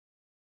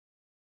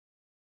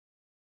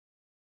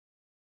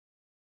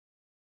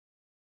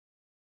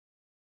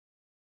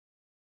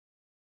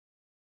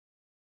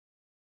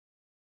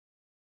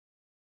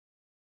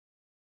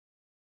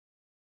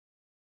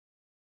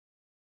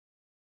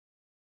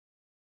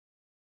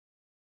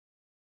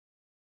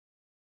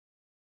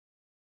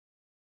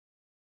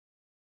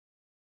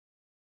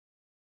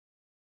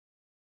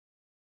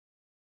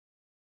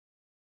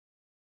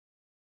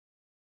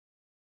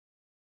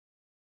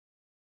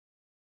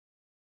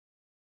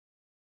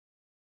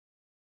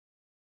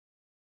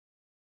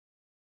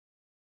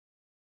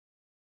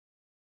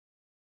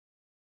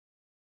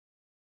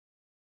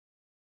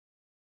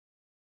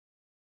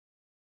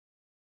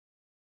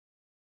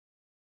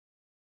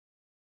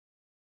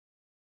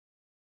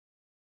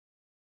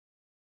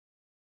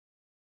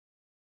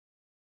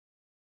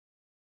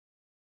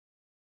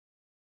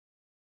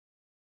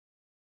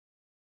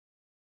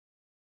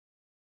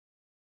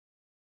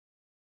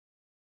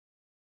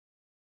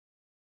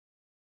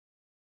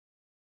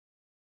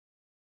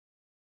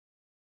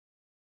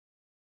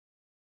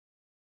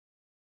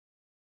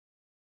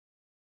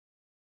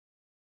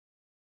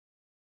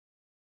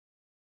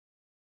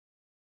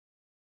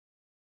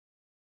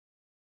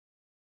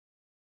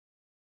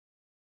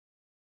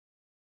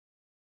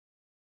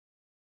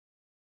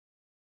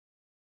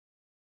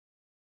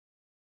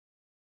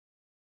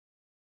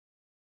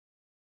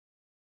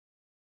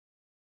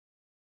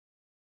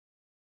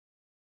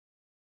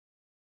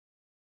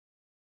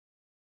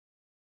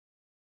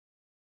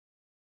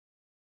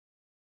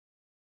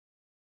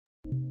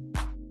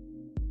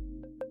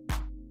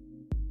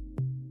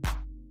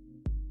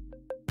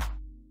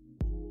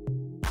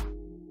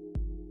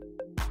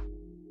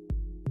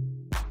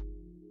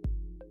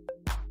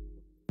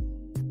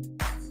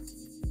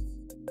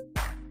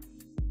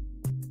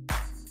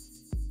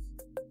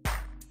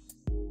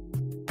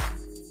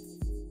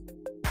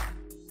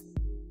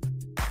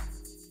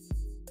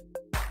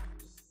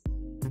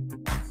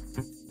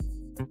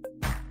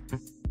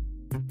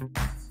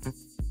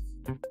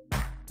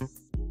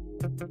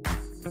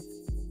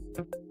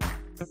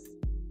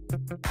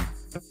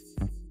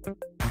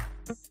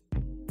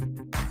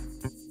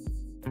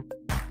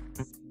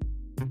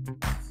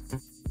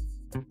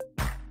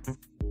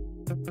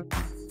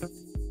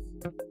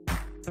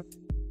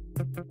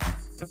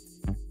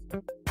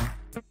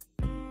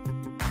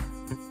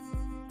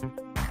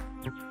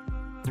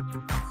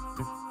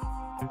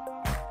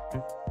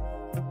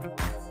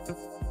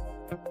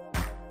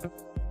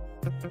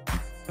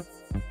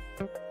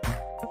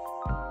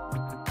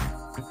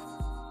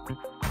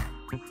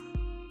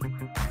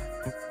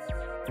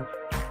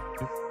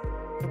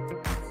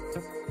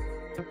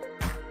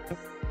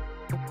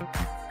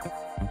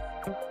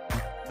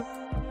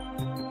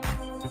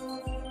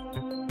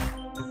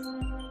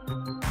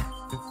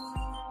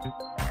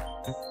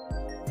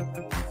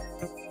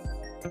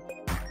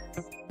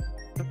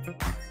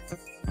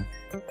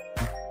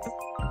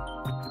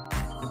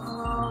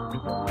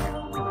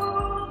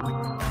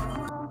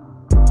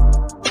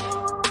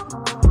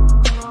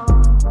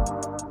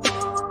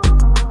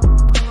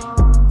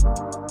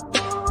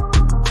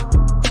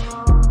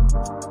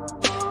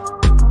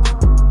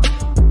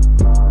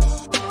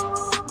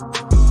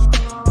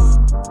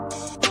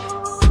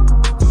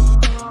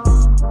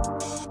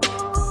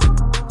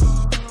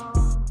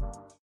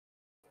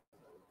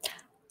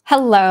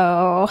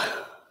Hello.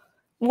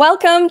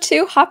 Welcome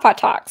to Hot Pot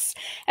Talks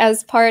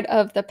as part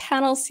of the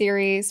panel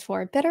series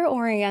for Bitter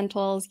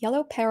Orientals,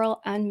 Yellow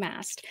Peril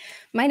Unmasked.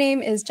 My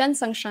name is Jen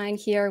Sunshine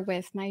here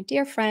with my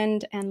dear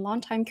friend and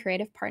longtime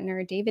creative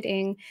partner, David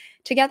Ng.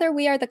 Together,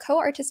 we are the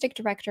co-artistic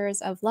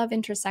directors of Love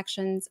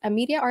Intersections, a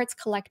media arts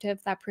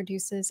collective that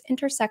produces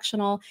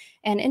intersectional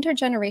and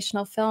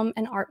intergenerational film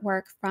and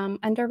artwork from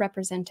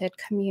underrepresented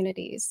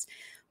communities.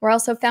 We're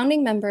also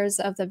founding members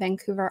of the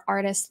Vancouver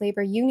Artists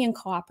Labor Union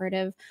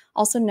Cooperative,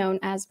 also known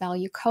as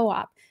Value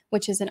Co-op,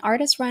 which is an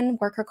artist-run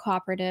worker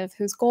cooperative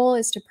whose goal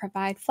is to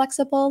provide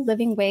flexible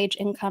living wage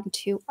income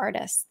to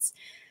artists.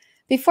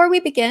 Before we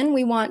begin,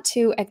 we want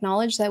to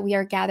acknowledge that we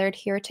are gathered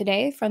here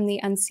today from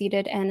the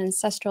unceded and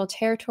ancestral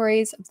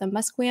territories of the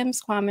Musqueam,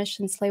 Squamish,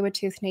 and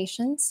Tsleil-Waututh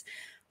Nations.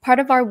 Part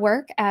of our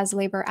work as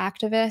labor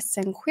activists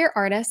and queer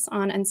artists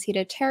on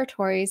unceded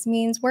territories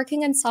means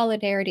working in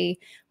solidarity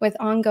with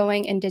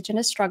ongoing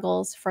Indigenous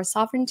struggles for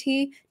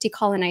sovereignty,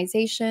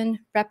 decolonization,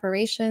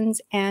 reparations,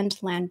 and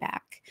land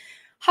back.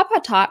 Hot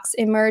Pot Talks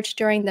emerged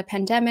during the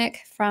pandemic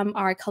from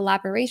our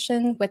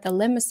collaboration with the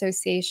Lim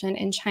Association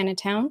in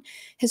Chinatown,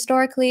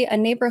 historically a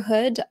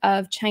neighborhood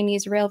of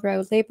Chinese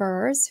railroad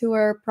laborers who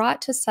were brought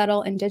to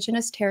settle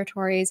Indigenous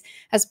territories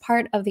as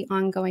part of the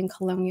ongoing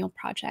colonial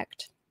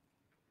project.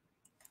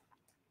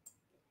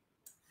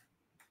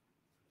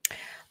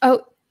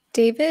 Oh,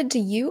 David,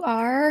 you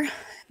are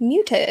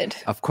muted.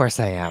 Of course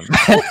I am.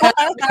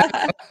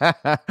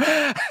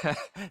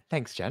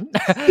 Thanks, Jen.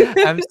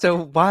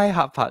 So why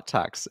Hot Pot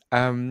Talks?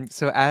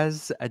 So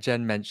as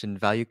Jen mentioned,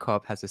 Value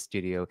Co-op has a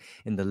studio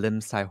in the Lim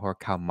Sai Hor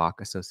Khao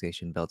Mok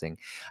Association building.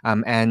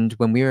 And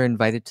when we were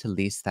invited to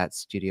lease that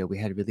studio, we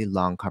had really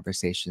long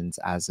conversations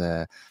as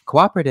a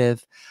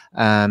cooperative,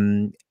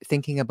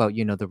 thinking about,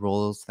 you know, the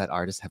roles that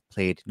artists have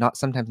played,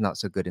 sometimes not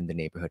so good in the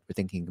neighborhood. We're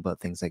thinking about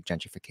things like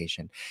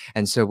gentrification.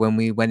 And so when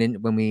we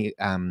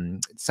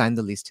signed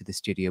the lease to the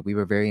studio, we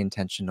were very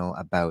intentional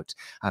about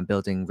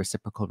building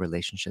reciprocal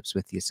relationships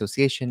with the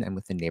association and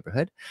with the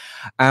neighborhood.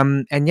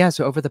 And yeah,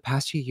 so over the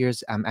past few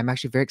years, I'm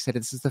actually very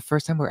excited. This is the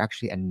first time we're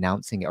actually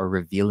announcing it or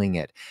revealing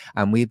it.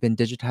 We've been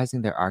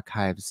digitizing their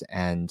archives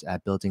and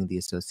building the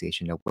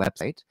association a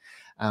website,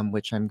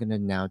 which I'm going to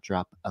now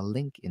drop a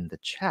link in the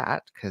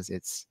chat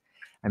because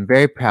I'm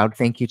very proud.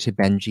 Thank you to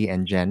Benji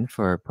and Jen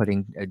for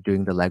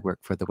doing the legwork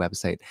for the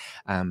website.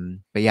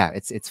 But yeah,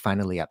 it's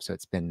finally up. So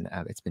it's been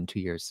 2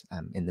 years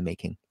in the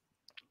making.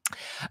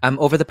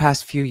 Over the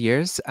past few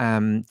years,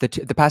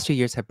 the past few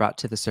years have brought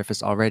to the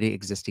surface already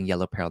existing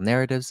yellow peril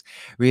narratives,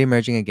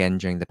 re-emerging again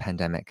during the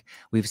pandemic.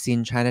 We've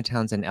seen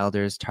Chinatowns and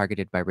elders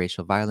targeted by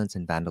racial violence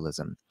and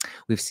vandalism.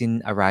 We've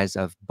seen a rise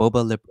of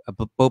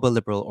boba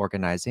liberal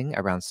organizing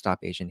around Stop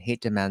Asian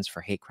Hate demands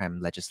for hate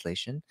crime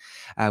legislation,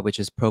 which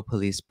is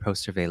pro-police,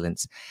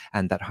 pro-surveillance,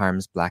 and that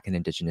harms Black and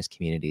Indigenous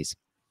communities.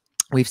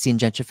 We've seen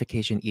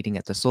gentrification eating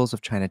at the souls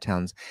of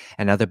Chinatowns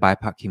and other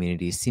BIPOC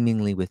communities,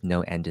 seemingly with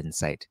no end in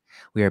sight.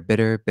 We are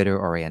bitter, bitter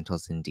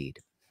Orientals indeed.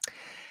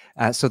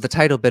 So the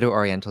title Bitter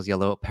Orientals,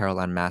 Yellow Peril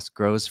Unmasked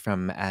grows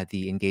from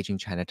the Engaging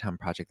Chinatown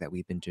project that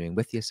we've been doing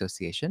with the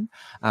association,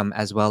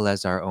 as well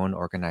as our own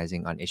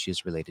organizing on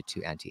issues related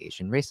to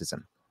anti-Asian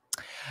racism.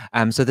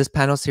 So this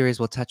panel series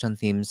will touch on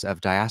themes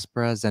of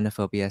diaspora,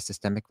 xenophobia,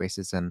 systemic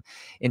racism,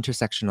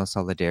 intersectional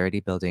solidarity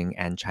building,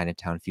 and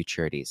Chinatown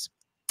futurities.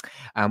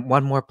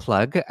 One more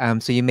plug.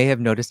 So you may have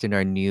noticed in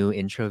our new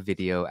intro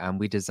video,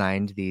 we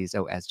designed these,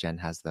 as Jen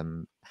has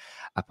them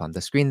up on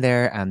the screen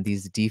there,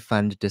 these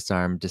defund,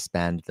 disarm,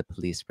 disband the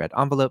police red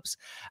envelopes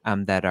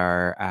that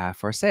are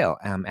for sale.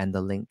 And the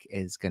link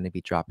is going to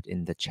be dropped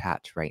in the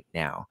chat right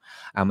now.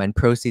 And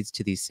proceeds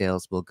to these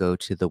sales will go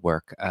to the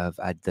work of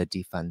the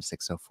Defund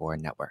 604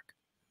 network.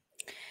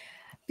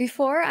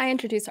 Before I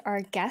introduce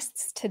our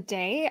guests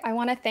today, I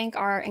want to thank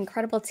our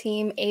incredible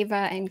team,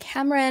 Ava and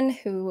Cameron,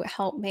 who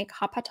helped make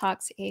Hapa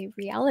Talks a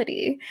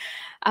reality.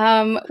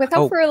 Without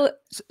Oh, further,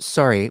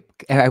 sorry.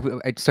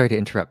 Sorry to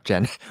interrupt,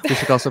 Jen. We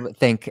should also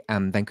thank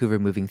Vancouver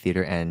Moving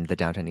Theatre and the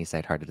Downtown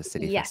Eastside Heart of the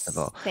City yes,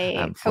 Festival they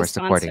for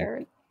supporting.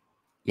 co-sponsored.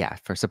 Yeah,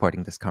 for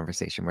supporting this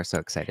conversation. We're so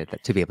excited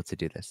to be able to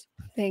do this.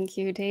 Thank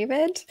you,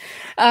 David.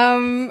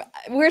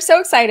 We're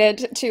so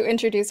excited to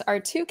introduce our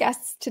two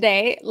guests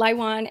today,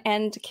 LAIWAN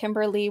and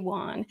Kimberley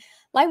Wong.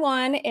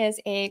 LAIWAN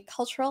is a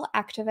cultural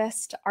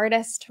activist,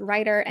 artist,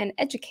 writer, and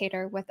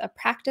educator with a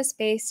practice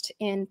based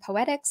in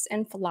poetics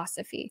and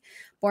philosophy.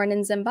 Born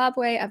in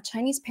Zimbabwe of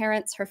Chinese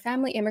parents, her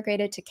family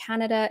immigrated to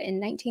Canada in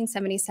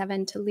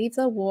 1977 to leave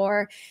the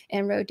war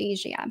in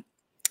Rhodesia.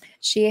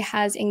 She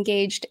has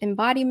engaged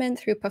embodiment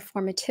through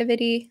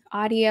performativity,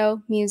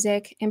 audio,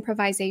 music,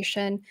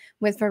 improvisation,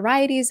 with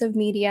varieties of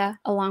media,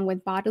 along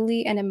with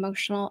bodily and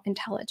emotional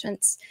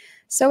intelligence,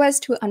 so as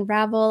to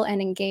unravel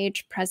and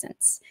engage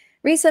presence.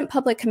 Recent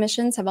public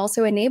commissions have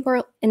also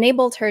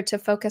enabled her to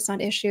focus on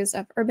issues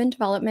of urban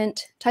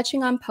development,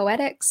 touching on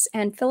poetics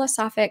and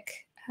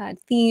philosophic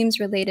themes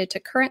related to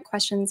current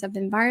questions of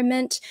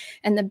environment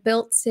and the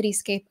built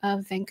cityscape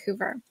of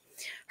Vancouver.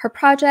 Her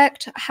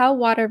project, How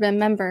Water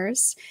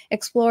Remembers,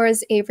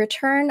 explores a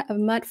return of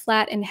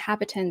mudflat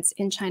inhabitants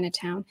in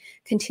Chinatown,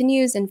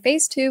 continues in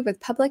phase 2 with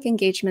public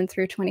engagement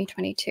through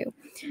 2022.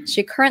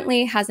 She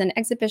currently has an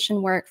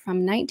exhibition work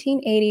from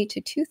 1980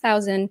 to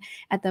 2000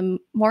 at the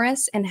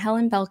Morris and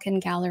Helen Belkin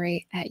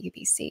Gallery at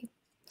UBC.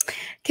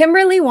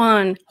 Kimberley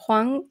Wong,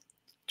 Huang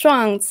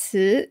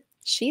Zhuangci,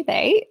 she,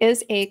 they,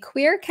 is a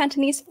queer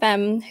Cantonese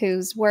femme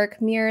whose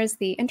work mirrors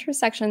the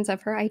intersections of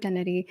her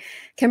identity.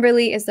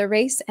 Kimberley is the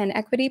Race and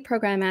Equity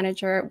Program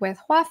Manager with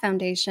Hua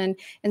Foundation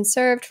and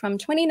served from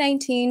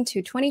 2019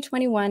 to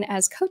 2021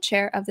 as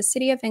co-chair of the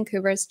City of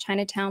Vancouver's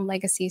Chinatown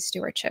Legacy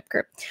Stewardship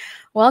Group.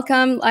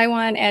 Welcome,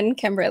 LAIWAN and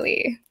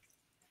Kimberley.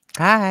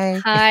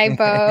 Hi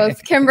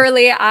both.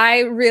 Kimberley,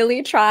 I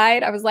really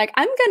tried. I was like,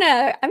 I'm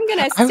gonna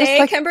say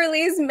like,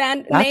 Kimberley's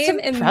name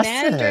in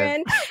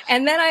Mandarin,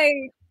 and then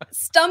I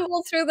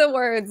stumbled through the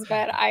words,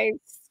 but I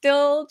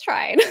still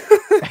tried.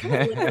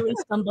 I literally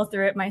stumbled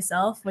through it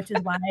myself, which is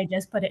why I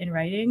just put it in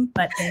writing.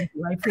 But thank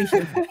you, I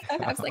appreciate it.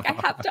 I was like, I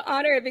have to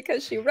honor it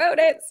because she wrote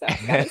it, so I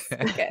gotta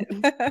speak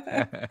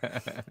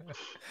it.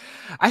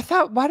 I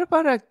thought, what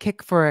about to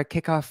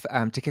kick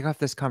off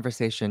this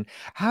conversation?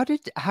 How do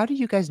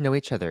you guys know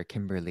each other,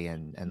 Kimberley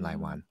and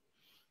LAIWAN?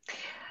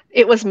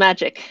 It was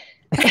magic.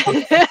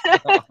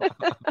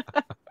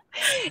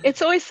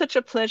 It's always such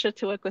a pleasure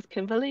to work with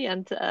Kimberley,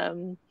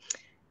 and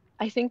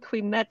I think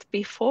we met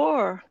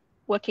before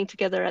working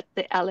together at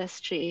the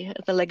LSG,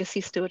 the Legacy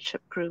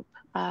Stewardship Group,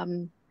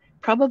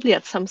 probably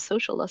at some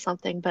social or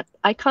something, but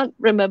I can't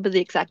remember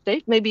the exact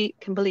date. Maybe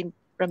Kimberley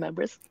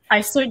remembers.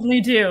 I certainly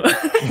do.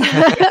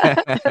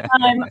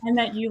 I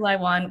met you,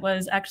 LAIWAN,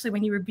 was actually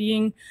when you were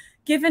being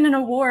given an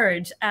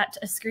award at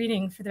a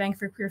screening for the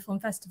Vancouver Queer Film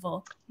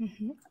Festival.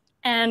 Mm-hmm.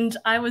 And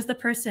I was the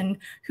person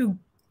who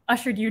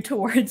ushered you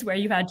towards where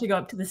you had to go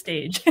up to the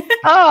stage.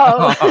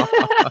 Oh!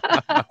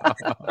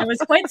 I was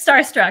quite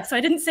starstruck, so I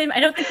don't think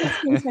I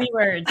said many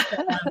words,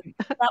 but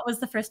that was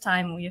the first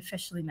time we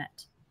officially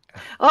met.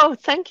 Oh,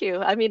 thank you.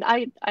 I mean,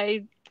 I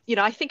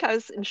think I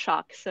was in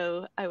shock,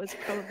 so I was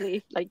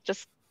probably like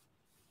just,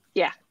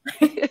 yeah,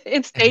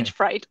 in stage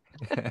fright.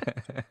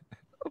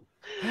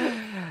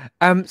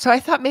 So I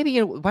thought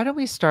maybe, why don't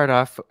we start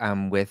off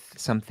with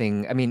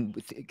something, I mean,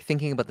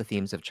 thinking about the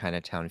themes of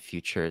Chinatown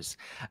futures.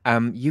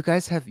 You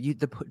guys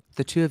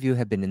the two of you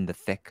have been in the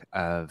thick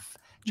of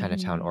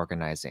Chinatown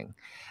organizing.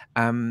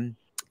 Can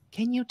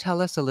you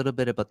tell us a little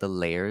bit about the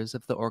layers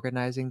of the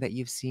organizing that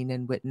you've seen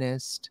and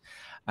witnessed?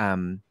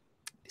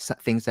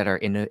 Things that are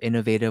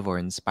innovative or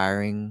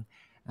inspiring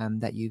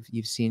that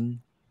you've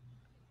seen?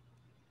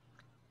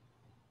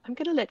 I'm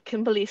going to let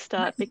Kimberley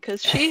start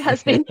because she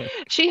has been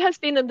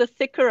in the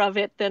thicker of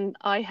it than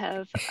I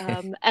have,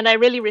 and I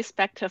really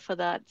respect her for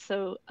that.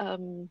 So,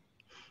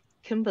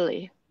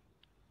 Kimberley.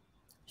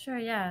 Sure.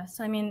 Yeah.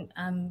 So I mean,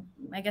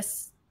 I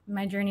guess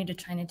my journey to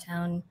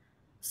Chinatown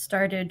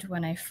started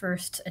when I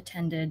first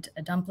attended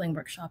a dumpling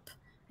workshop,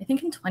 I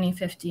think in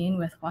 2015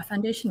 with Hua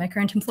Foundation, my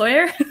current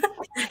employer.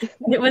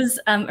 It was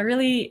a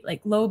really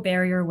low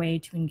barrier way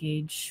to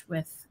engage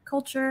with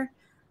culture.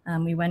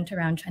 We went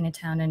around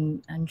Chinatown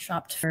and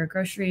shopped for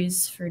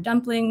groceries for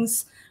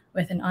dumplings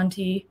with an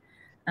auntie.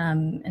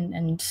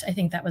 And I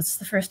think that was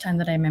the first time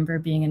that I remember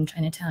being in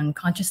Chinatown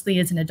consciously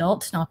as an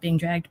adult, not being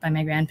dragged by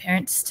my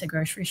grandparents to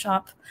grocery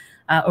shop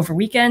over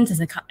weekends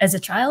as a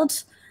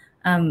child.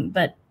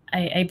 But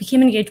I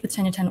became engaged with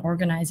Chinatown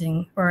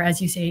organizing, or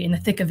as you say, in the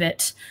thick of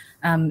it,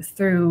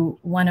 through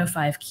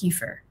 105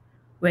 Kiefer,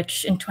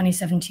 which in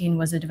 2017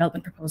 was a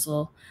development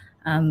proposal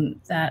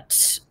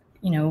that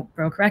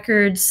broke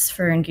records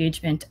for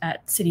engagement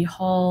at City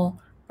Hall,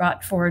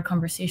 brought forward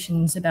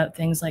conversations about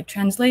things like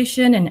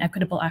translation and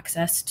equitable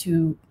access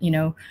to,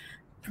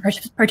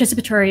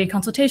 participatory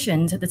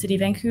consultations at the City of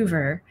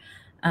Vancouver,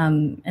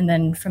 And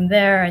then from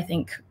there, I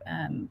think,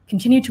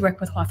 continued to work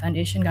with Hua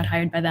Foundation, got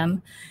hired by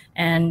them.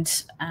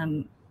 And,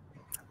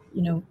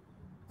 you know,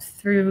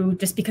 through,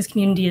 just because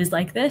community is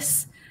like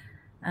this,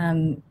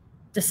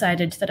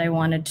 decided that I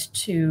wanted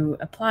to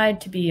apply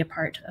to be a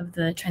part of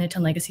the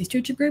Chinatown Legacy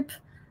Stewardship Group.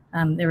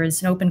 There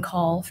was an open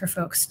call for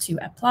folks to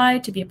apply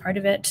to be a part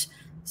of it.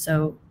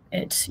 So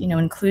it, you know,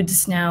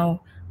 includes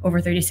now over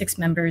 36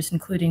 members,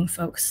 including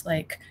folks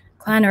like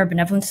clan or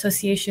benevolent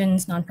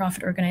associations,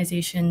 nonprofit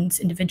organizations,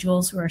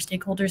 individuals who are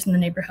stakeholders in the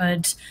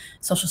neighborhood,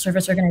 social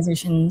service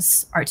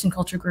organizations, arts and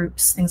culture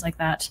groups, things like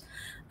that.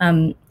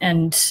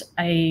 And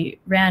I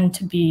ran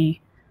to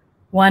be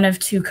one of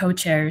 2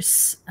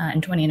 co-chairs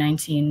in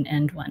 2019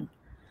 and won.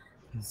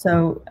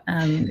 So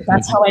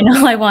that's how I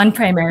know LAIWAN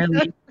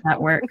primarily that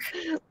work,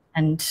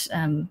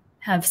 and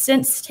have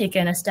since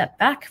taken a step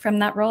back from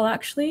that role,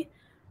 actually,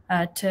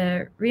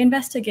 to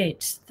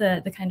reinvestigate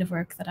the kind of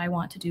work that I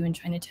want to do in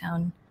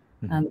Chinatown,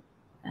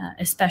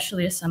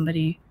 especially as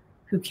somebody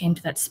who came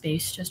to that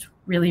space just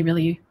really,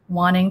 really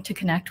wanting to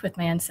connect with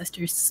my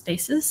ancestors'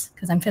 spaces,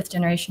 because I'm 5th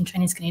generation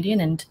Chinese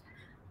Canadian and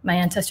my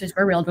ancestors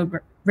were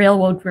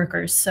railroad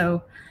workers.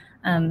 So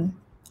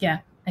yeah,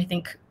 I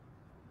think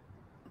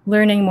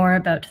learning more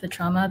about the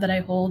trauma that I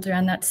hold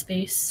around that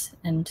space,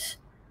 and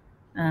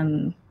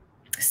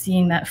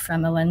seeing that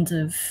from a lens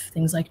of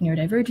things like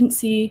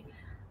neurodivergency,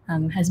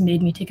 has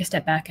made me take a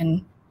step back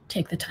and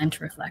take the time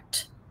to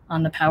reflect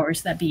on the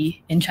powers that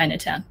be in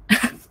Chinatown.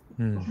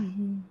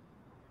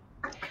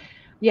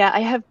 Yeah,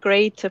 I have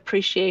great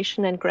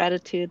appreciation and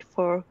gratitude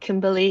for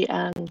Kimberley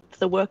and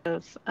the work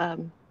of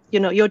you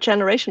know, your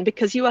generation,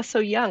 because you are so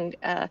young,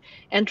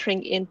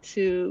 entering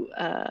into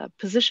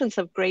positions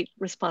of great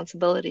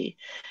responsibility.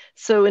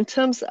 So in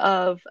terms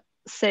of,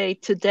 say,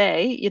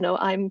 today, you know,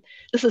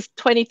 this is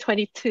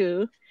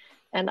 2022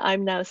 and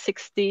I'm now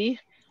 60,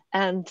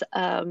 and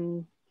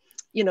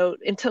you know,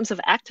 in terms of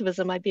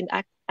activism, I've been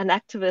an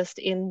activist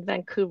in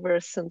Vancouver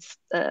since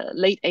the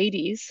late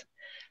 80s.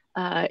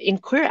 In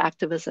queer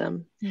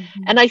activism.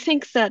 And I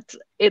think that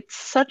it's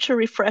such a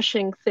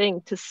refreshing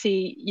thing to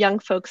see young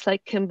folks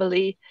like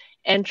Kimberley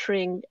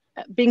entering,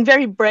 being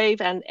very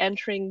brave and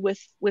entering with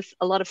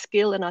a lot of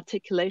skill and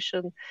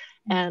articulation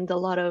and a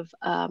lot of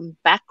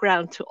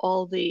background to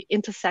all the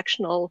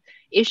intersectional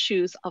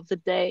issues of the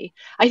day.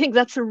 I think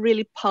that's a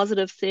really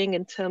positive thing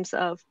in terms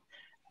of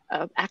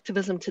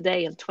activism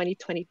today in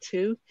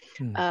 2022.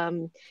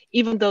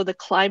 Even though the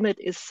climate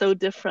is so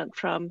different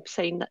from,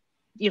 say,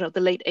 you know,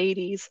 the late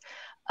 80s,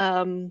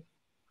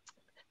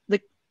 the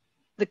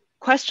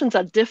questions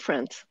are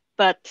different,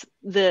 but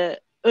the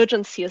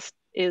urgency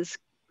is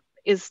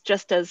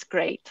just as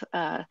great.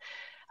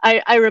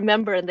 I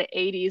remember in the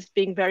 80s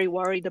being very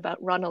worried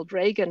about Ronald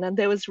Reagan, and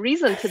there was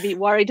reason to be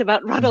worried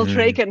about Ronald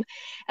Reagan.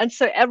 And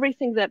so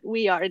everything that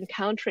we are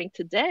encountering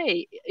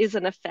today is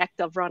an effect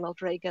of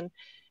Ronald Reagan.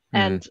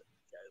 And,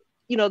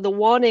 you know, the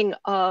warning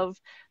of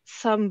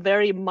some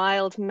very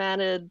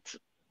mild-mannered,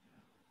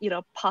 you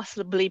know,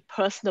 possibly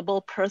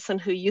personable person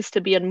who used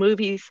to be in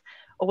movies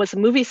or was a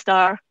movie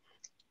star.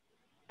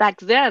 Back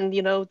then,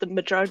 you know, the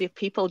majority of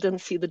people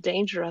didn't see the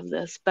danger of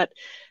this. But,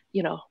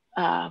 you know,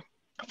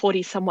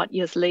 40 somewhat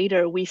years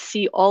later, we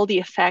see all the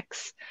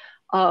effects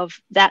of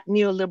that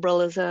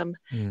neoliberalism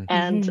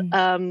and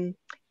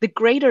the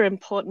greater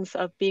importance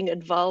of being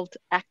involved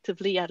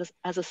actively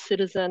as a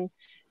citizen,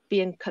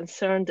 being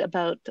concerned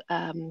about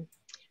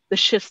the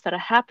shifts that are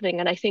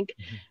happening. And I think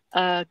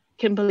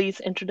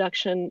Kimberley's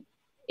introduction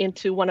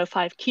into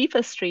 105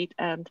 Kiefer Street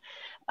and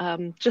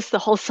just the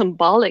whole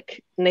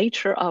symbolic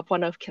nature of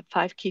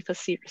 105 Kiefer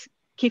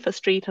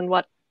Street and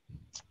what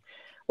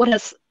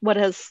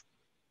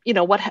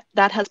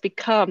that has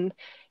become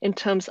in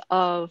terms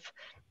of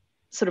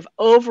sort of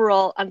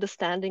overall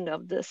understanding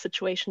of the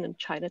situation in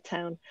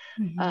Chinatown,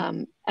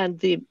 and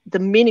the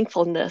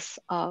meaningfulness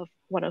of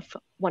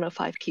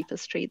 105 Kiefer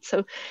Street.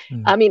 So,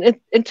 I mean,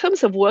 in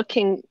terms of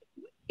working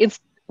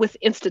with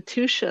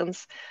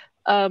institutions,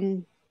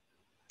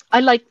 I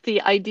like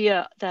the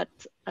idea that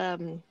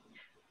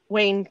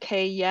Wayne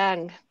K.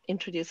 Yang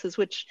introduces,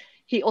 which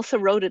he also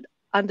wrote it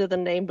under the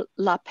name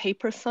La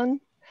Paperson,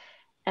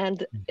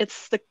 and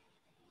it's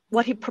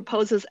what he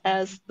proposes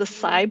as the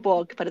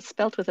cyborg, but it's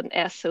spelled with an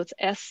S, so it's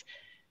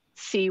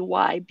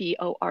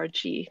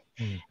SCYBORG.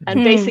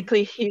 And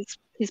basically, he's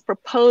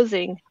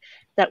proposing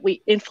that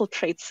we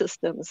infiltrate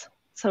systems.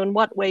 So, in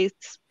what ways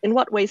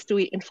do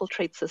we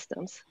infiltrate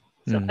systems?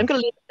 So, I'm going to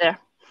leave it there.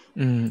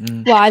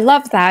 Well, I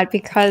love that,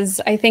 because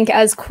I think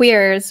as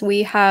queers,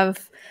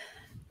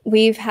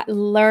 we've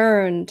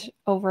learned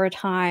over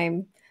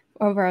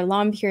a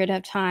long period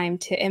of time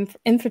to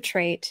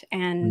infiltrate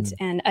and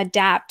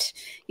adapt,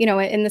 you know,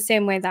 in the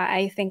same way that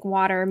I think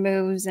water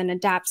moves and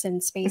adapts in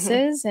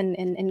spaces and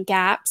in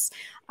gaps.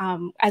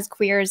 As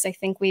queers, I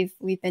think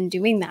we've been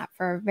doing that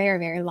for a very,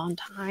 very long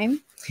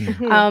time.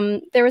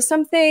 There was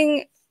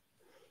something,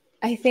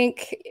 I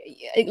think,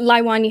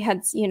 LAIWAN, you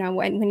had, you know,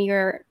 when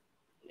you're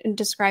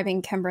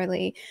describing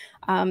Kimberley,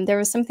 there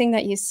was something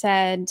that you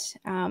said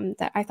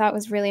that I thought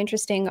was really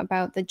interesting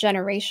about the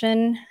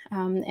generation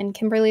and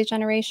Kimberley's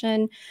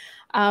generation.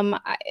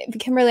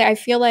 Kimberley, I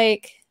feel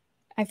like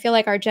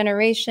our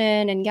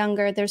generation and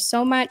younger, there's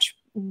so much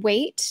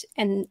weight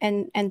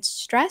and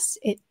stress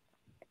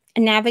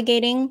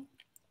navigating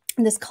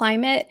this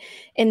climate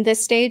in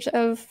this stage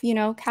of, you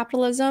know,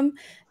 capitalism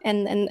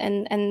and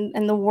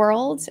the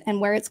world and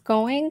where it's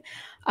going.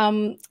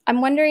 I'm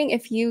wondering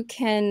if you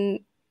can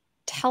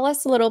tell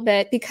us a little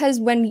bit, because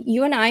when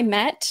you and I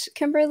met,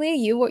 Kimberley,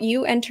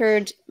 you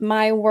entered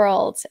my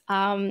world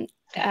in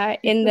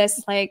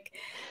this like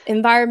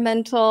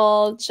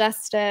environmental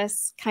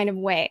justice kind of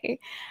way.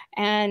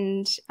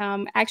 And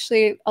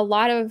actually a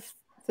lot of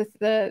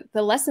the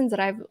lessons that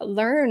I've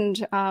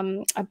learned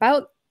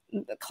about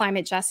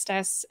climate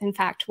justice, in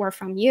fact, were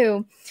from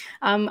you.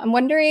 I'm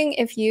wondering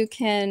if you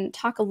can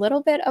talk a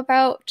little bit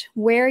about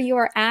where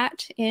you're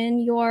at in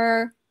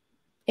your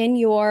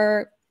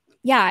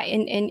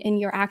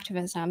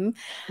activism,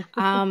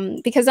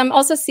 because I'm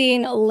also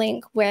seeing a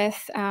link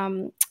with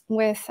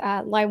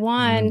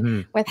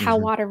LAIWAN, with how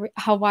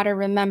water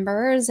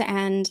remembers,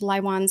 and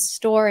LAIWAN's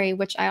story,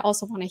 which I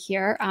also want to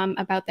hear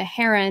about the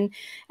heron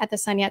at the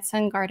Sun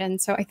Yat-sen Garden.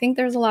 So I think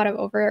there's a lot of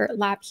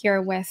overlap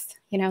here with,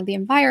 you know, the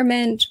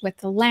environment, with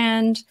the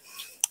land,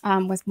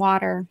 with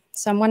water.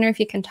 So I'm wondering if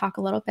you can talk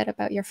a little bit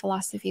about your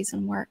philosophies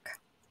and work.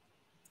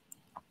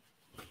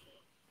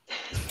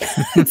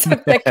 It's a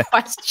big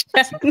question.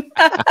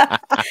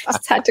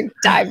 Just had to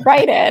dive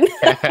right in.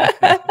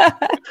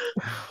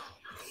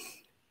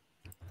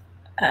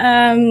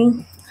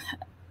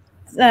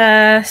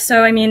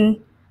 So I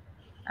mean,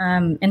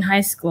 in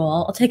high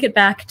school, I'll take it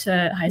back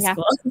to high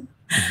school.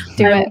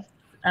 Do it.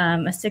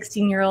 A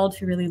 16-year-old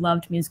who really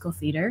loved musical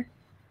theater,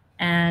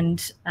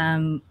 and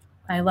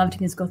I loved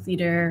musical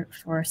theater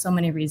for so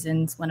many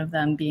reasons. One of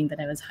them being that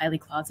I was highly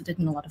closeted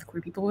and a lot of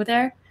queer people were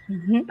there.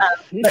 But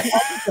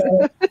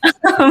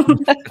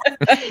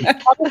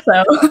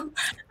also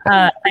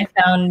I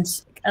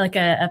found like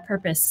a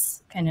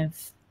purpose kind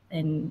of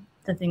in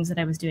the things that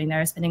I was doing there.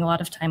 I was spending a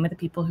lot of time with the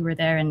people who were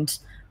there, and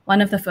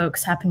one of the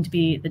folks happened to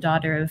be the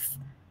daughter of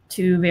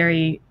two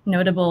very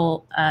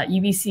notable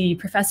UBC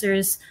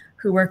professors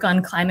who work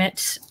on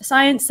climate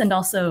science and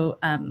also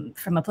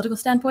from a political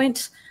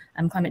standpoint,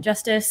 climate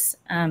justice.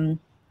 And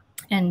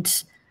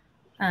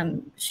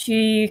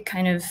she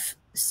kind of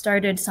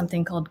started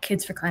something called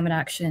Kids for Climate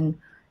Action.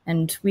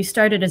 And we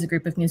started as a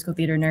group of musical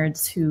theater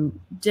nerds who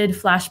did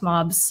flash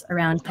mobs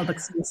around public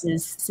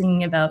spaces,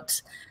 singing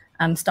about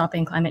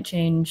stopping climate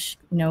change.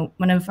 You know,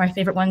 one of our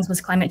favorite ones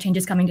was "Climate Change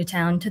is Coming to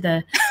Town" to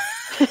the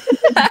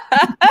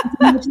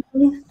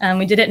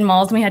we did it in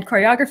malls and we had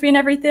choreography and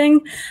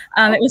everything.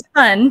 It was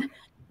fun,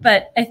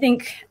 but I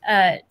think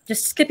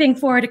just skipping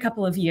forward a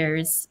couple of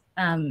years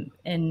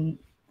in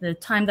the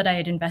time that I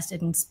had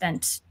invested and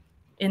spent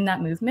in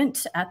that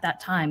movement at that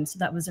time, so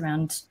that was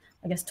around,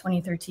 I guess,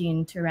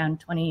 2013 to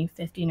around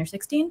 2015 or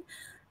 16.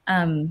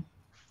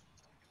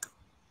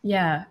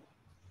 Yeah,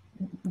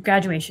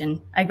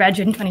 graduation. I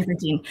graduated in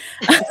 2013.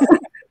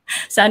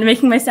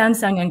 Making my sound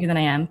younger than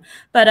I am.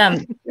 But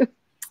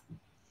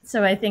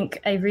so I think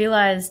I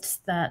realized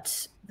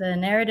that the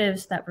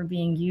narratives that were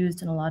being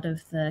used in a lot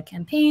of the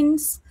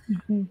campaigns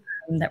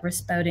that were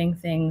spouting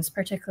things,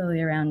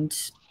 particularly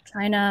around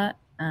China,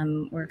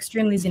 were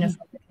extremely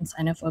xenophobic and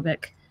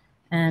xenophobic.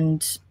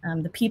 And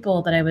the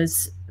people that I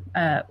was,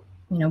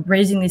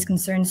 raising these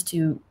concerns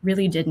to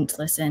really didn't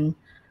listen.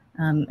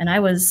 And I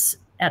was,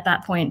 at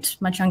that point,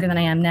 much younger than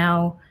I am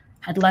now,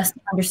 had less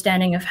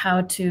understanding of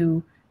how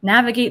to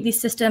navigate these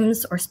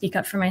systems or speak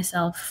up for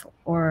myself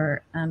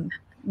or,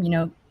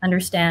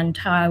 understand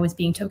how I was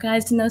being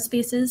tokenized in those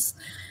spaces.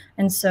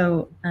 And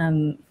so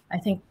I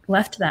think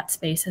left that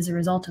space as a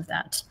result of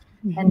that.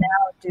 And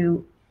now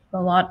do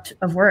a lot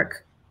of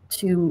work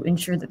to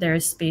ensure that there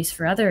is space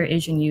for other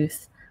Asian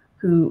youth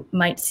who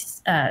might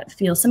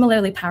feel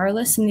similarly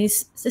powerless in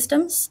these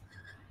systems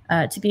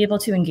to be able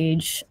to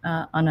engage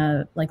on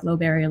a low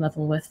barrier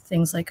level with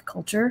things like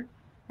culture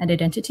and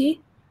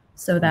identity,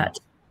 so that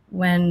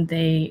when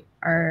they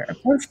are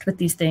approached with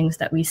these things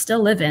that we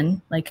still live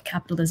in, like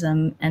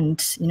capitalism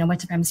and white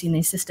supremacy in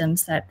these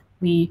systems that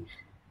we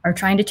are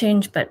trying to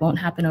change but won't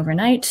happen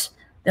overnight,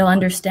 they'll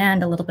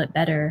understand a little bit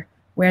better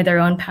where their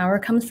own power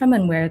comes from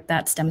and where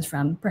that stems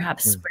from,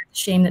 perhaps where the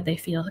shame that they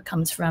feel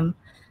comes from,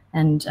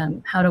 and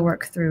how to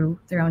work through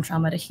their own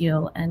trauma to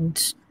heal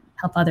and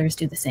help others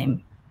do the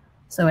same.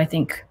 So I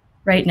think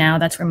right now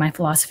that's where my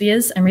philosophy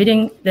is. I'm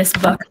reading this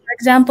book, for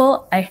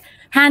example. I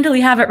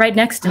handily have it right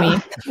next to me,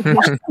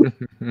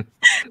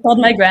 called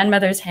My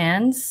Grandmother's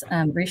Hands,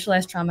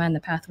 Racialized Trauma and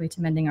the Pathway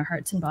to Mending Our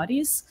Hearts and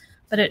Bodies.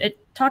 But it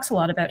talks a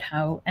lot about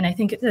how, and I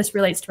think this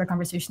relates to our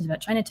conversations about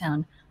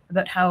Chinatown,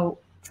 about how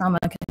trauma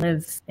can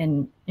live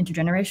in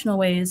intergenerational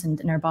ways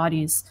and in our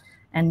bodies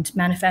and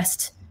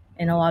manifest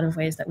in a lot of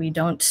ways that we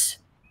don't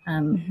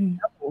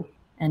know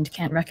and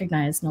can't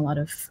recognize in a lot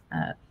of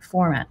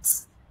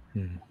formats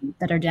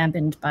that are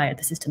dampened by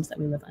the systems that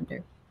we live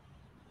under.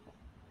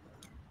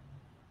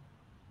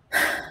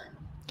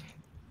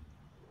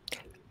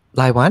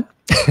 LAIWAN?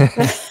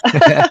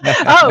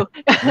 Oh,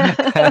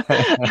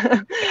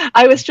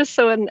 I was just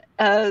so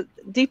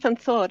deep in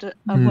thought of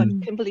what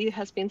Kimberley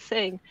has been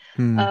saying.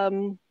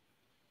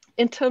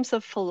 In terms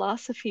of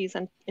philosophies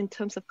and in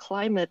terms of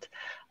climate,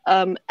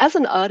 as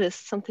an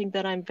artist, something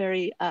that I'm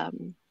very,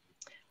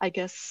 I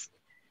guess,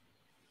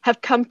 have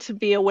come to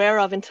be aware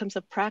of in terms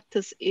of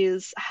practice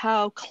is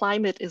how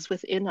climate is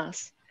within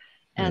us.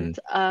 And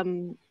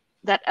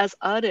that as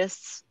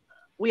artists,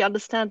 we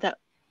understand that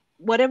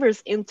whatever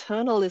is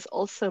internal is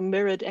also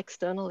mirrored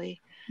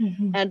externally.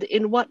 And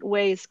in what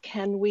ways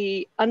can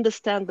we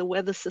understand the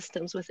weather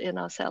systems within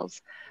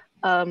ourselves?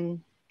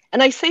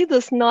 And I say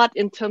this not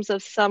in terms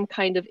of some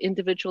kind of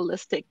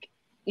individualistic,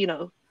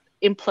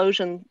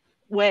 implosion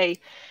way,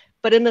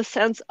 but in the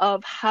sense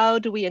of how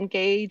do we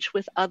engage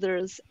with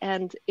others,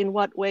 and in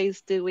what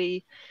ways do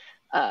we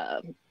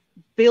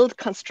build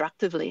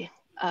constructively?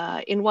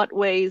 In what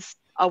ways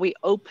are we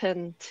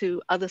open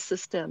to other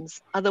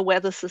systems, other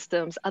weather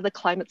systems, other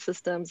climate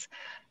systems?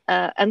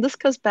 And this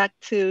goes back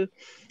to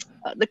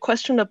the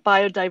question of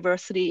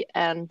biodiversity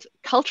and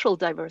cultural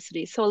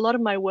diversity. So a lot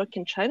of my work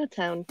in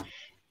Chinatown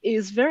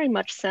is very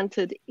much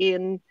centered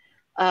in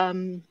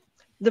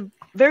the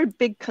very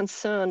big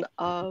concern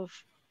of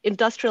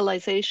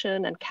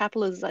industrialization and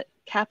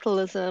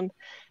capitalism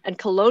and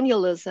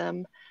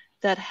colonialism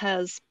that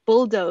has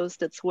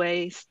bulldozed its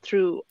way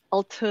through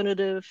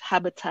alternative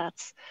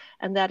habitats.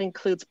 And that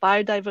includes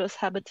biodiverse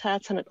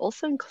habitats, and it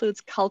also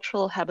includes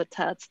cultural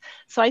habitats.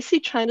 So I see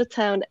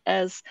Chinatown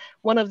as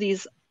one of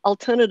these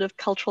alternative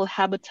cultural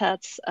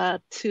habitats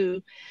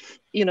to,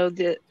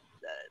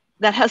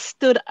 that has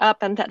stood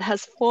up and that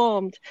has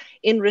formed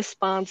in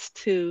response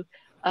to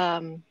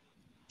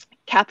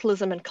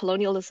capitalism and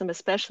colonialism,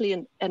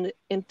 especially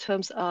in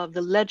terms of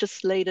the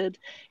legislated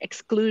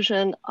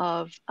exclusion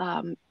of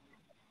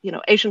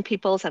Asian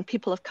peoples and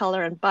people of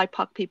color and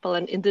BIPOC people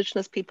and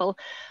indigenous people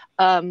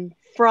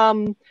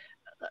from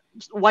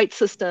white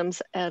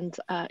systems and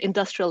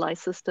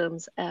industrialized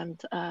systems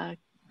and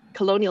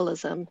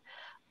colonialism.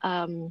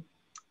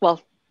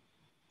 Well,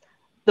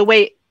 the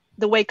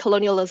way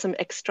colonialism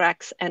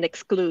extracts and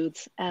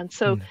excludes. And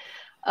so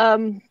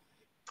I'm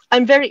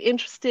very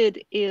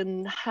interested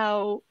in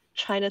how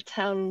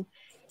Chinatown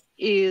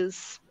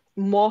is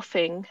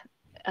morphing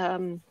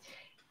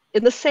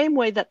in the same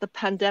way that the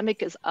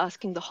pandemic is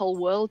asking the whole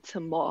world to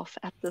morph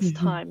at this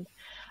time.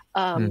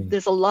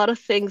 There's a lot of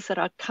things that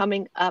are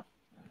coming up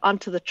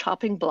onto the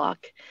chopping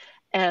block.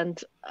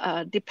 And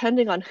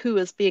depending on who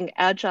is being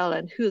agile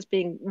and who is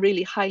being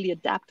really highly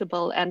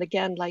adaptable, and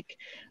again, like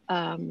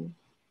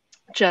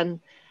Jen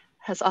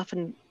has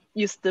often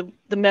used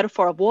the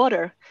metaphor of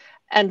water,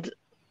 and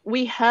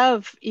we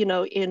have,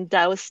 in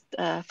Taoist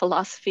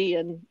philosophy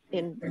and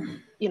in,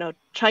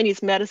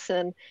 Chinese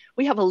medicine,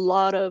 we have a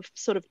lot of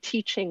sort of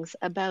teachings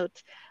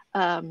about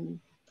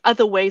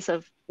other ways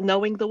of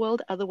knowing the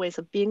world, other ways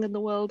of being in the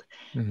world.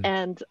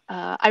 And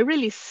I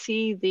really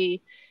see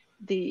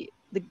the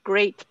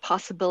great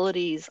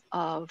possibilities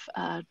of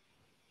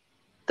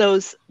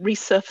those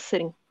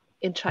resurfacing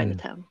in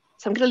Chinatown.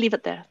 So I'm going to leave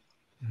it there.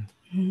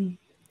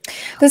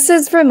 This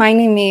is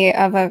reminding me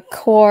of a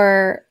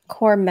core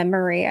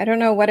memory. I don't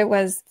know what it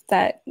was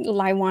that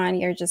LAIWAN,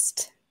 you're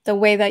just, the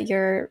way that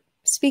you're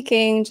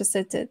speaking, just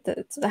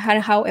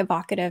how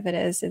evocative it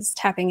is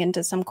tapping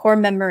into some core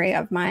memory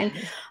of mine.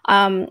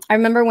 I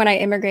remember when I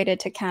immigrated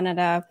to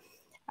Canada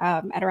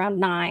at around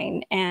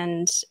 9,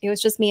 and it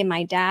was just me and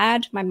my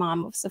dad. My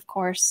mom was, of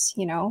course,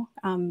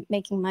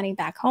 making money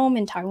back home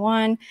in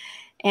Taiwan.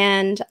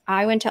 And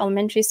I went to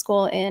elementary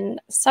school in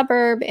a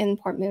suburb in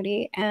Port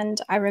Moody.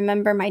 And I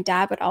remember my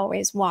dad would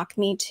always walk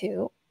me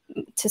to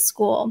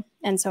school.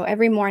 And so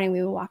every morning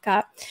we would walk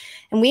up,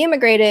 and we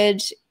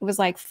immigrated, it was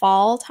like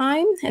fall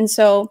time. And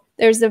so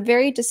there's a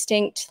very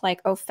distinct like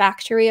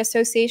olfactory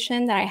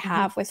association that I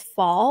have with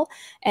fall.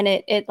 And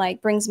it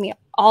like brings me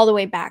all the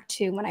way back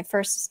to when I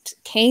first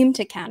came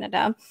to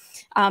Canada.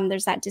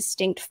 There's that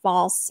distinct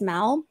fall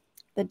smell,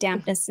 the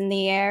dampness in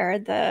the air,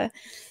 the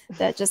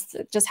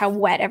just how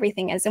wet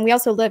everything is. And we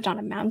also lived on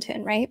a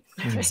mountain, right?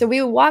 So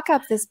we would walk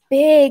up this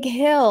big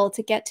hill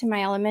to get to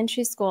my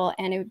elementary school,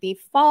 and it would be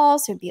fall,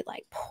 so it'd be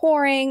like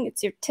pouring.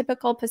 It's your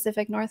typical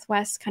Pacific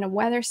Northwest kind of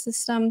weather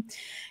system.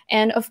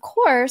 And of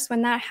course,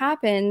 when that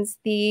happens,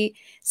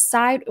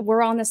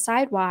 we're on the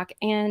sidewalk,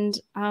 and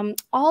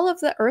all of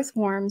the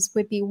earthworms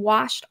would be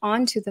washed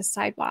onto the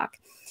sidewalk.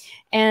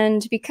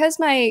 And because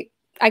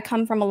I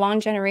come from a long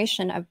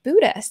generation of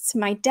Buddhists,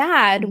 my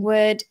dad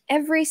would,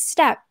 every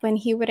step when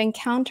he would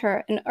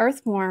encounter an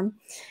earthworm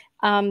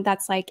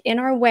that's like in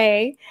our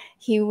way,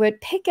 he would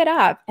pick it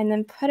up and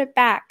then put it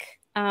back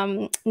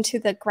into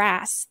the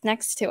grass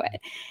next to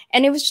it.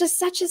 And it was just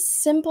such a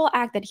simple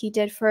act that he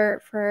did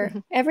for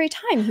every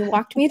time he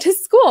walked me to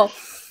school.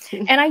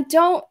 And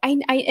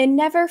it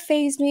never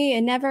fazed me.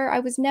 I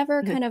was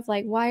never kind of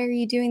like, why are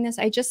you doing this?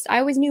 I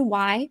always knew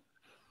why.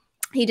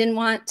 He didn't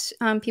want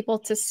people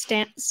to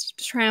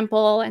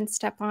trample and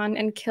step on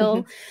and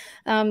kill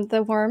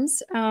the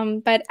worms.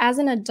 But as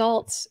an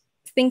adult,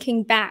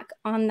 thinking back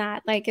on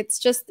that. Like, it's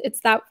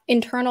that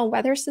internal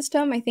weather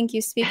system, I think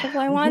you speak of,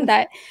 LAIWAN,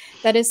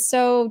 that is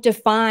so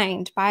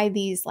defined by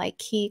these like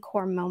key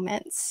core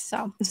moments.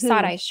 So just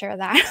thought I'd share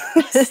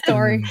that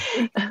story.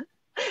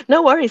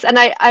 No worries. And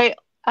I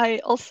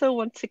also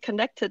want to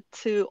connect it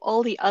to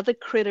all the other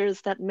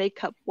critters that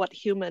make up what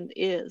human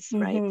is,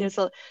 right?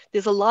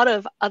 There's a lot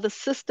of other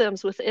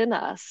systems within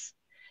us.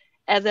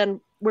 And then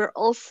we're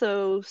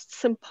also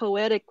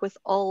symbiotic with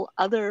all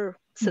other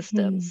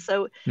systems.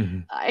 So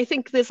I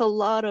think there's a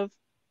lot of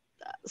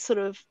sort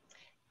of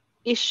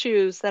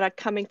issues that are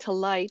coming to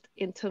light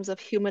in terms of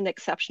human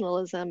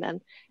exceptionalism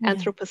and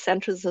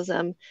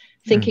anthropocentrism,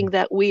 thinking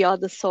that we are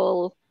the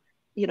sole,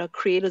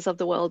 creators of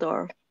the world.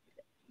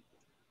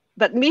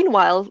 But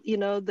meanwhile,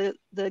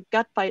 the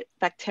gut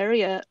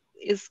bacteria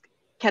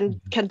can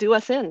do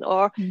us in,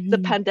 or the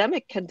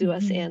pandemic can do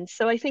us in.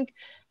 So I think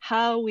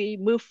how we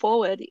move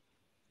forward,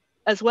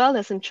 as well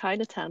as in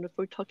Chinatown, if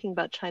we're talking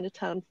about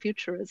Chinatown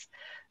futures,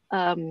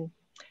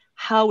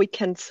 how we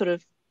can sort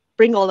of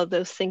bring all of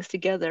those things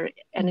together,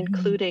 and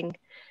including,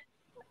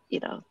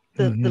 the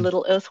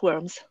little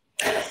earthworms.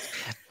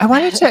 I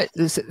wanted to.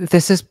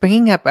 This is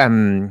bringing up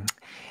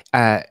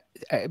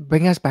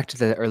bring us back to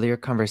the earlier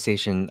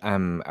conversation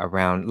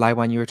around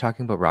LAIWAN. You were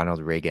talking about Ronald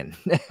Reagan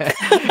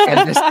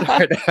and this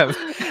sort of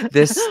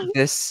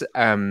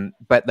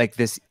but like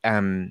this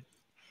the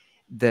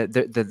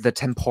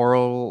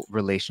temporal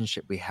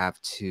relationship we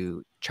have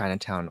to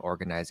Chinatown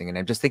organizing. And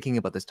I'm just thinking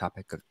about this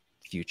topic of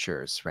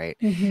futures, right?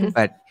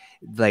 But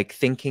like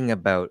thinking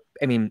about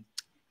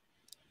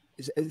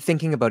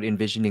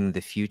envisioning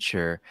the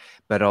future,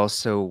 but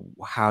also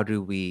how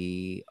do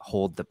we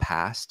hold the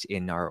past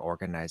in our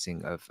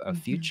organizing of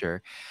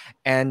future?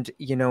 And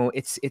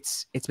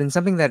it's been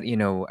something that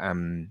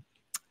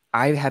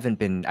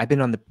I've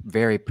been on the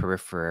very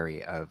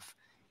periphery of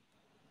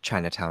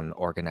Chinatown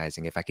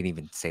organizing, if I can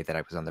even say that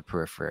I was on the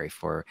periphery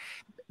for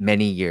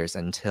many years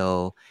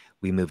until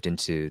we moved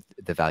into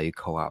the Value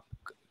Co-op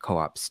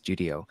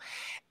studio.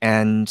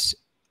 And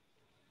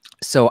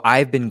so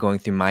I've been going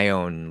through my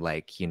own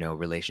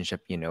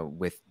relationship,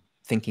 with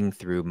thinking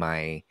through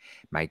my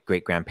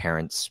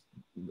great-grandparents'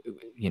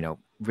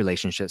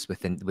 relationships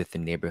within the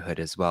neighborhood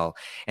as well,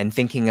 and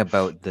thinking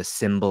about the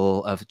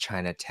symbol of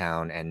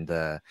Chinatown and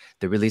the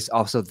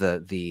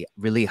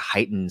really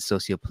heightened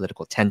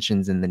socio-political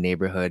tensions in the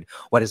neighborhood.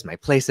 What is my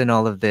place in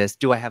all of this?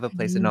 Do I have a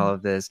place in all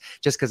of this?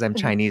 Just because I'm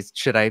Chinese,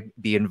 should I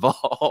be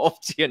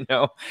involved?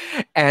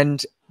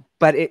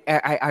 But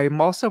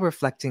I'm also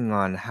reflecting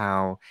on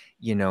how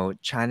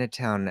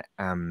Chinatown,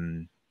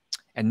 and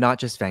not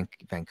just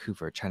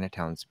Vancouver,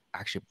 Chinatowns,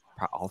 actually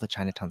all the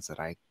Chinatowns that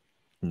I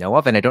know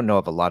of, and I don't know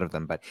of a lot of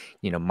them, but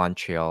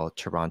Montreal,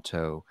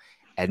 Toronto,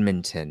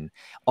 Edmonton,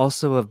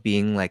 also of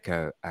being like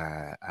a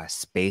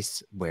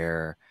space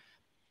where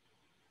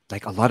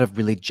like a lot of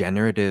really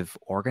generative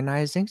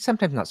organizing,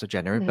 sometimes not so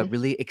generative, but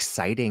really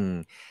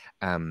exciting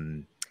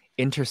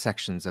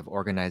intersections of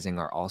organizing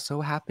are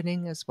also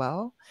happening as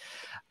well.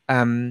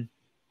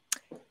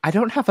 I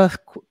don't have a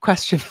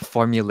question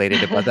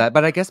formulated about that,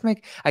 but I guess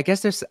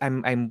there's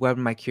where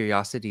my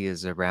curiosity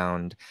is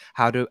around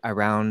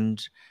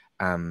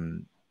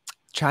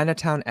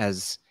Chinatown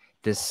as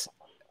this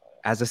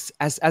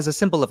as a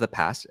symbol of the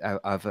past,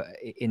 of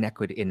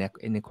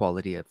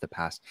inequality of the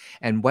past,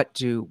 and what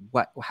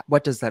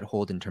does that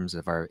hold in terms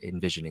of our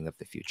envisioning of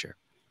the future?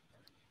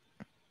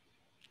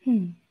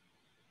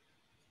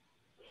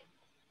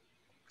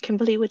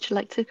 Kimberley, would you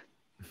like to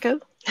go?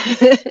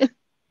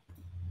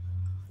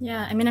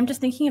 Yeah, I'm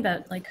just thinking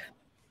about, like,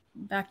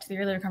 back to the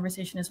earlier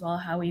conversation as well,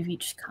 how we've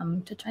each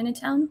come to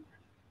Chinatown.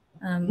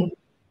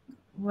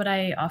 What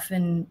I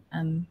often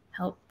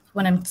help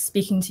when I'm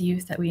speaking to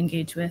youth that we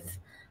engage with,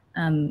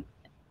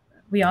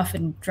 we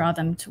often draw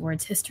them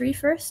towards history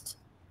first.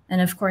 And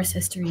of course,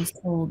 history is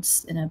told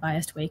in a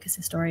biased way because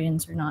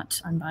historians are not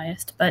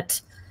unbiased.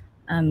 But,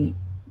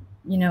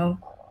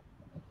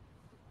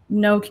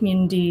 no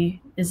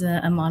community is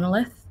a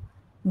monolith,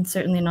 and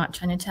certainly not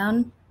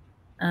Chinatown.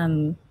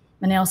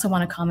 And I also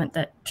want to comment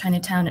that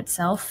Chinatown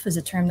itself is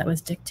a term that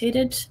was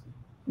dictated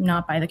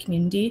not by the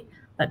community,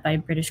 but by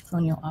British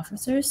colonial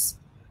officers.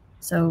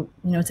 So,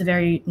 it's a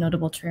very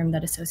notable term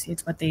that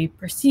associates what they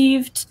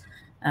perceived,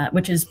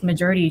 which is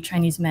majority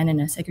Chinese men in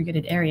a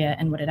segregated area,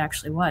 and what it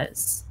actually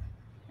was.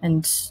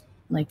 And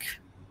like,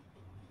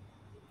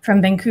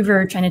 from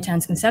Vancouver,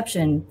 Chinatown's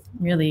conception,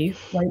 really,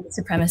 white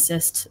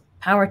supremacist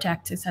power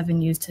tactics have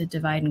been used to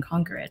divide and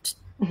conquer it.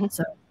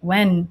 So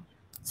when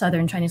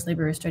Southern Chinese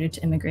laborers started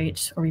to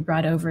immigrate, or we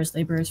brought over as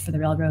laborers for the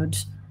railroad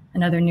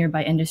and other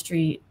nearby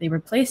industry, they were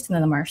placed in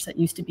the marsh that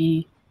used to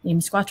be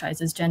named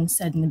Squatchis, as Jen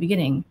said in the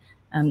beginning,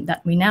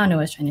 that we now know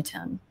as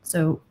Chinatown.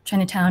 So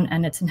Chinatown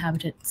and its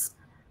inhabitants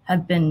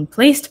have been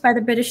placed by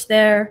the British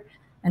there,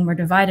 and were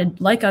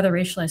divided, like other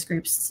racialized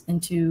groups,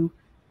 into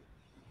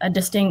a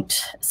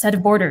distinct set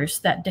of borders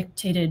that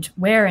dictated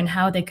where and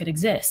how they could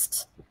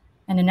exist.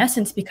 And in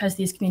essence, because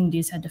these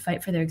communities had to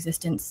fight for their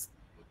existence,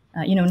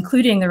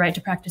 including the right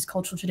to practice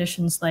cultural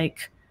traditions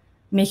like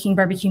making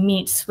barbecue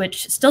meats,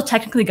 which still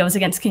technically goes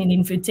against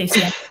Canadian food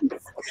safety.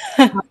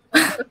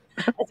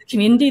 As a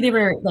community, they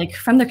were, like,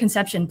 from their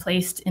conception,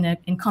 placed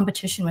in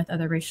competition with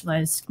other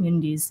racialized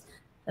communities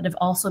that have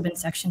also been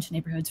sectioned to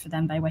neighborhoods for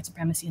them by white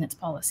supremacy and its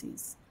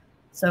policies.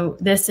 So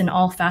this, in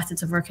all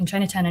facets of work in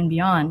Chinatown and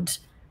beyond,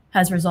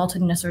 has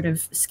resulted in a sort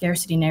of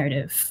scarcity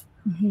narrative.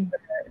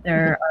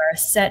 There are a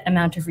set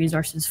amount of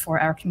resources for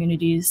our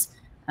communities,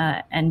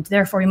 and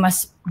therefore we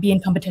must be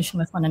in competition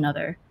with one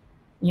another.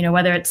 You know,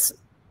 whether it's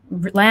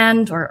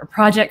land or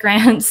project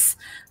grants,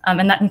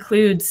 and that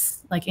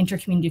includes, like,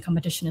 inter-community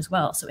competition as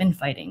well, so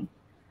infighting.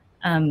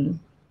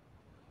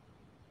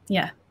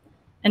 Yeah,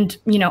 and,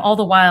 you know, all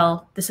the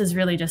while, this is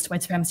really just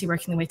white supremacy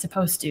working the way it's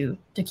supposed to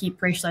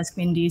keep racialized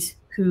communities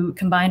who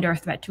combined are a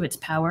threat to its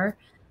power,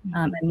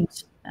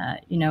 and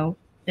you know,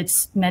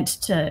 it's meant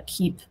to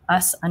keep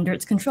us under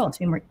its control, to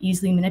be more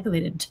easily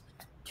manipulated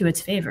to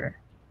its favor.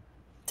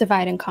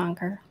 Divide and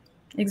conquer.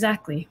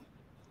 Exactly.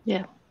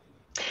 Yeah.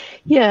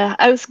 Yeah,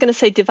 I was going to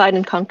say divide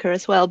and conquer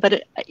as well,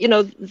 but you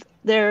know,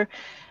 their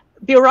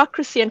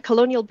bureaucracy and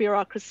colonial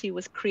bureaucracy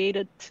was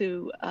created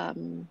to,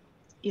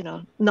 you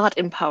know, not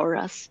empower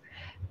us,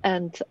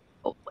 and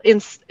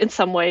in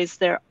some ways,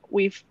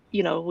 we've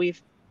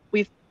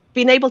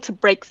been able to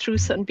break through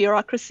certain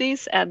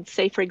bureaucracies and,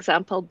 say, for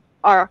example,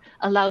 are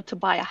allowed to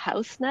buy a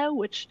house now,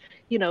 which,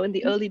 you know, in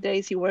the early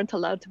days you weren't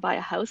allowed to buy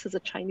a house as a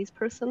Chinese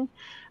person.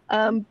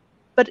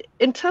 But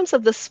in terms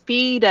of the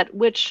speed at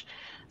which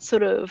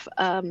sort of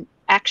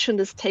action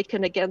is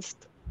taken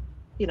against,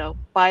 you know,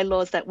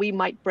 bylaws that we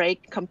might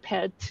break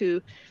compared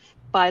to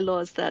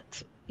bylaws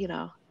that, you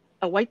know,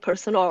 a white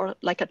person or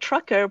like a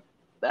trucker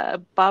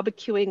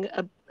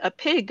barbecuing a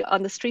pig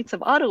on the streets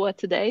of Ottawa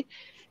today,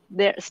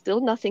 there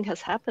still nothing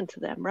has happened to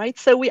them, right?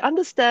 So we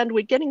understand,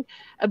 we're getting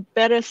a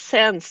better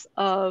sense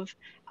of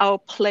our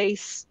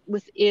place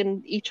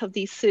within each of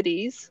these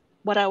cities,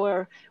 what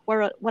our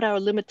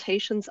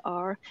limitations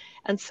are.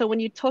 And so when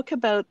you talk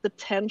about the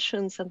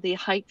tensions and the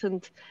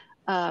heightened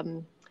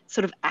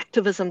sort of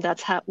activism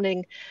that's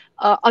happening,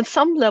 on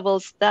some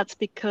levels, that's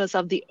because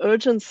of the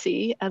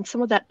urgency, and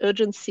some of that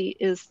urgency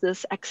is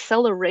this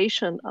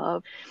acceleration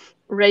of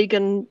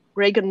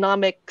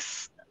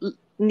Reaganomics,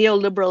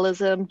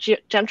 neoliberalism,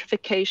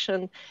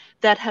 gentrification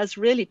that has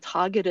really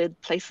targeted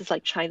places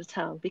like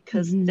Chinatown,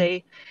 because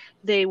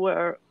they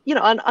were, you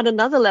know, on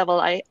another level,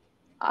 I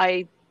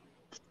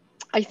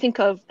think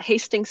of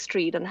Hastings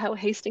Street and how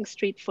Hastings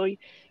Street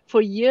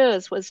for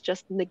years was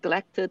just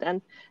neglected,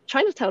 and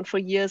Chinatown for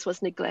years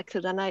was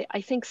neglected. And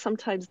I think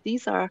sometimes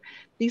these are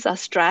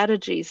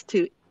strategies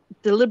to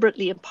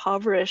deliberately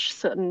impoverish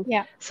certain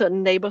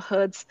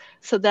neighborhoods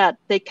so that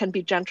they can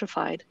be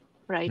gentrified,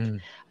 right?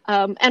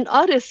 And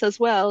artists as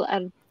well.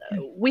 And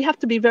we have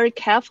to be very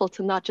careful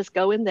to not just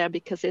go in there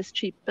because there's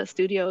cheap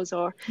studios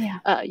or,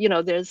 you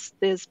know, there's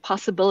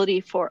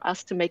possibility for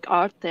us to make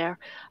art there.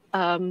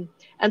 And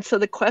so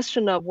the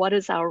question of what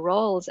is our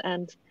roles,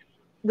 and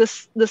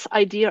this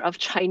idea of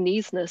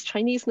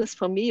Chineseness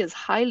for me is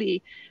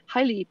highly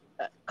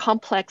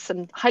complex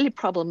and highly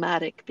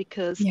problematic,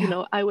 because you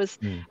know, I was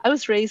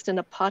raised in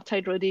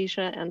apartheid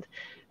Rhodesia, and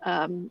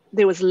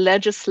there was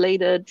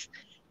legislated,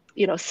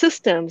 you know,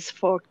 systems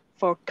for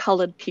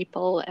colored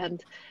people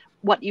and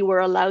what you were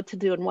allowed to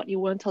do and what you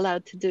weren't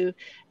allowed to do.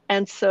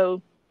 And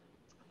so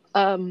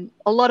a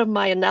lot of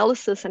my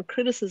analysis and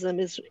criticism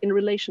is in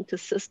relation to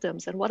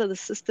systems, and what are the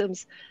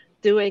systems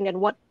doing, and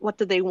what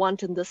do they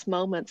want in this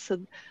moment. So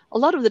a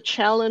lot of the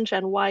challenge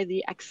and why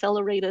the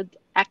accelerated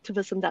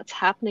activism that's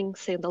happening,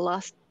 say in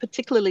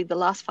particularly the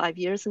last 5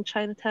 years in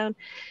Chinatown,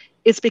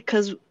 is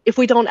because if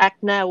we don't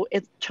act now,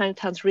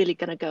 Chinatown's really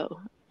going to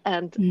go.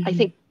 And I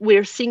think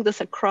we're seeing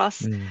this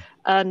across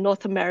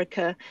North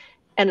America,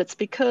 and it's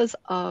because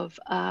of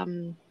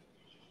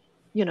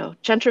you know,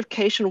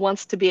 gentrification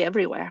wants to be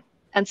everywhere.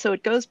 And so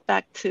it goes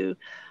back to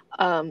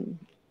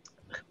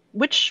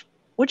which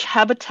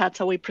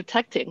habitats are we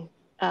protecting?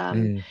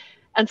 And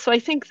so I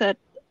think that,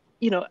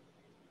 you know,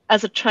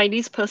 as a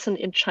Chinese person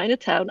in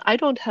Chinatown, I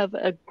don't have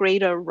a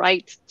greater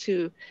right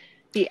to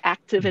be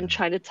active in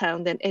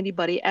Chinatown than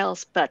anybody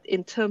else. But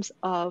in terms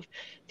of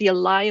the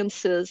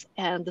alliances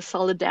and the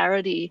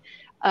solidarity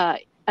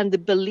and the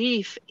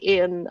belief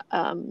in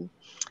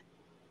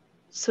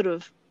sort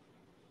of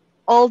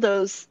all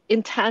those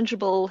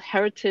intangible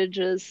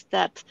heritages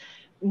that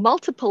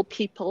multiple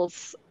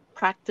peoples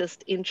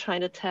practiced in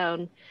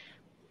Chinatown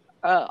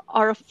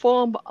are a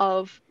form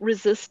of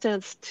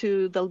resistance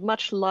to the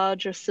much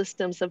larger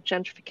systems of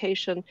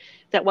gentrification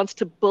that wants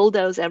to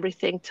bulldoze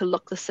everything to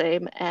look the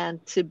same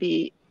and to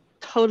be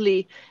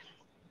totally,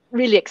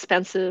 really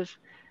expensive,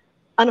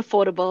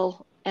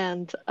 unaffordable,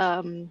 and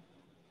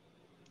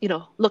you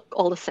know, look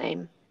all the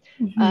same,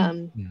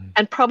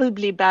 and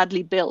probably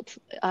badly built.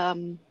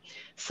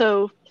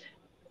 So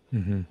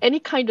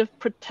any kind of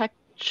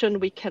protection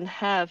we can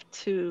have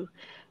to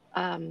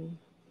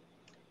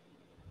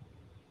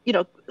you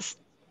know,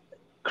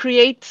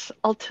 create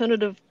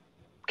alternative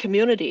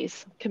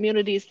communities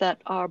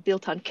that are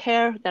built on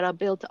care, that are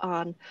built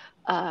on,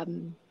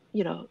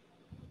 you know,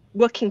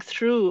 working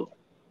through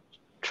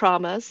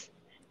traumas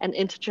and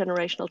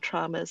intergenerational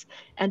traumas,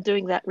 and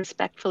doing that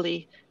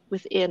respectfully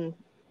within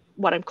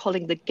what I'm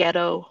calling the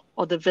ghetto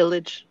or the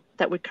village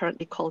that we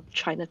currently call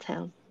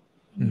Chinatown.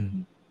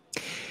 Mm.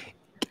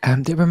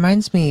 It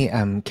reminds me,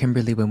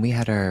 Kimberly, when we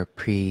had our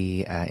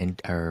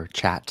our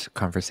chat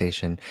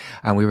conversation,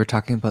 we were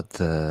talking about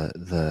we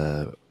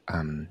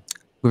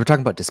were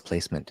talking about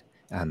displacement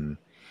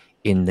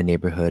in the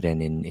neighborhood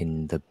and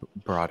in the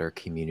broader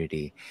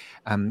community.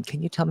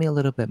 Can you tell me a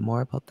little bit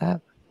more about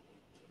that?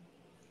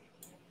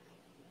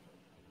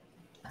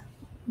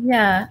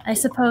 Yeah, I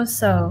suppose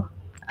so.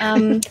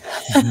 Sorry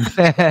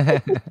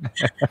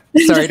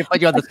to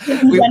put you on this.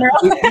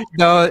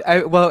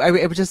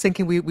 I was just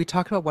thinking we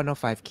talked about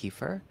 105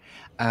 Kiefer,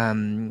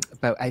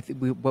 but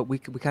we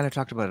kind of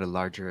talked about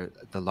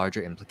the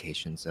larger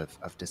implications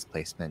of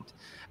displacement,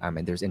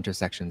 and there's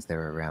intersections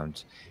there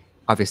around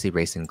obviously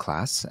race and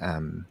class,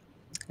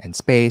 and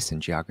space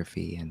and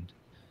geography and.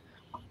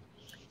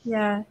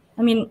 Yeah,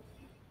 I mean,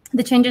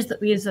 the changes that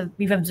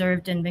we've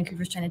observed in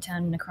Vancouver's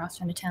Chinatown and across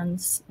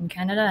Chinatowns in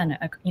Canada and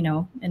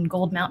in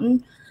Gold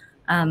Mountain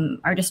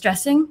are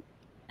distressing,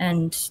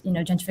 and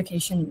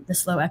gentrification, the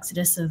slow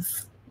exodus of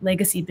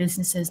legacy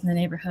businesses in the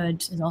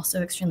neighborhood, is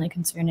also extremely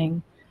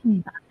concerning.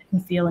 It can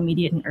feel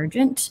immediate and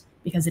urgent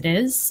because it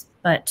is,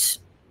 but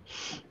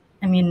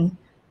I mean,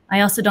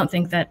 I also don't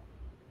think that,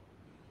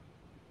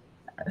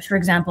 for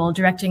example,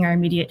 directing our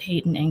immediate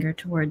hate and anger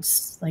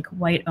towards like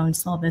white-owned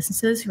small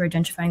businesses who are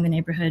gentrifying the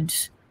neighborhood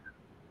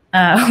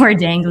or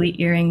dangly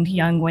earringed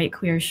young white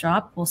queer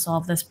shop will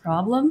solve this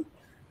problem,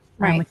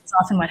 which is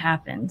often what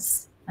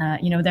happens.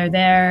 They're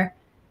there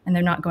and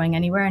they're not going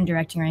anywhere, and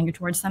directing our anger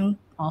towards them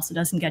also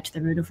doesn't get to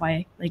the root of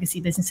why legacy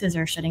businesses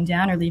are shutting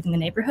down or leaving the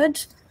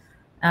neighborhood.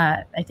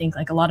 I think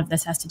like a lot of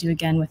this has to do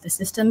again with the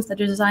systems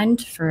that are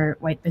designed for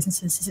white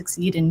businesses to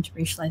succeed and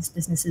racialized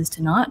businesses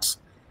to not.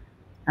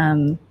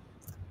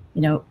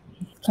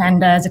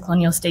 Canada as a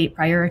colonial state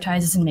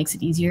prioritizes and makes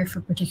it easier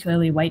for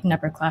particularly white and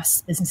upper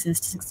class businesses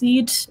to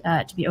succeed,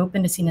 to be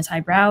open, to be seen as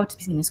highbrow, to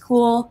be seen as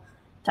cool,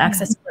 to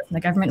access support from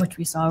the government, which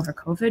we saw over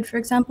COVID, for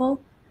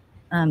example.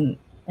 And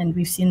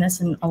we've seen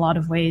this in a lot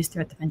of ways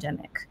throughout the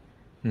pandemic.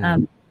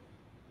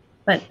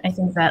 But I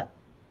think that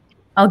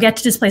I'll get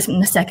to displacement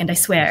in a second, I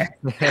swear.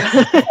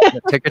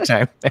 Take your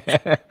time.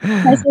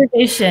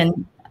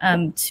 Conservation,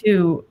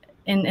 too,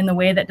 in the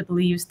way that it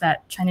believes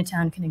that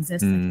Chinatown can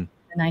exist in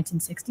the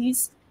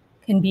 1960s,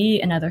 can be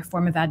another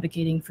form of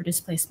advocating for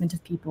displacement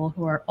of people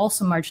who are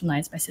also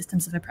marginalized by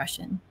systems of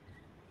oppression.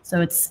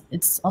 So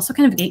it's also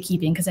kind of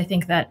gatekeeping, because I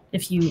think that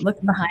if you look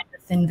behind the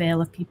thin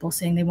veil of people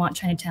saying they want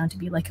Chinatown to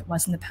be like it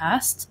was in the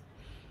past,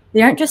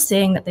 they aren't just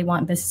saying that they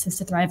want businesses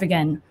to thrive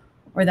again,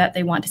 or that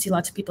they want to see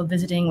lots of people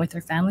visiting with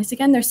their families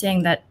again. They're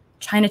saying that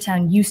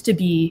Chinatown used to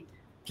be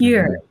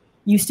pure,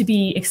 used to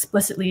be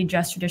explicitly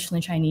just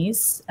traditionally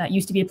Chinese,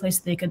 used to be a place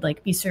that they could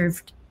like be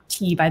served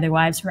tea by their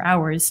wives for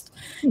hours,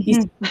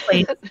 used to be a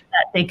place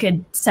that they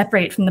could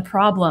separate from the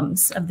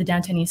problems of the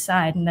downtown east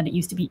side, and that it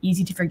used to be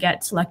easy to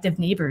forget selective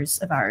neighbors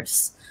of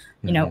ours,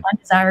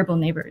 undesirable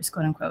neighbors,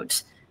 quote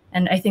unquote.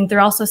 And I think they're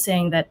also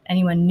saying that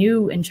anyone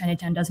new in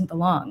Chinatown doesn't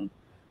belong,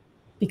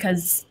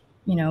 because,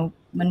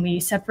 when we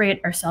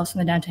separate ourselves from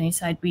the downtown east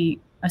side, we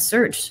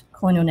assert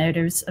colonial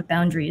narratives of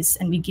boundaries,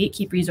 and we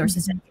gatekeep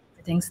resources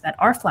for things that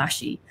are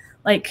flashy,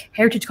 like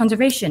heritage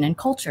conservation and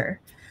culture.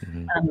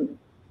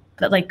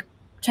 But like,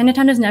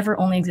 Chinatown has never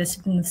only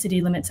existed in the city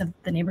limits of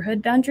the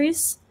neighborhood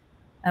boundaries,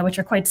 which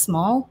are quite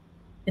small.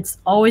 It's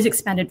always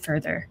expanded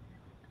further,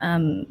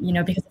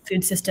 because of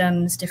food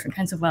systems, different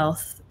kinds of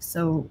wealth.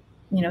 So,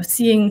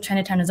 seeing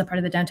Chinatown as a part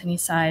of the downtown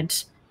east side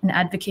and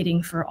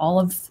advocating for all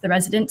of the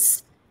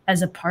residents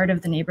as a part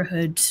of the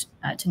neighborhood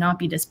to not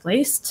be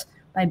displaced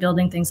by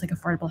building things like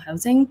affordable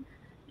housing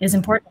is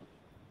important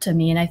to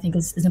me, and I think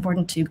is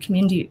important to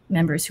community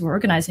members who are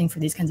organizing for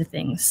these kinds of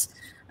things.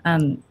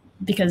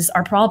 Because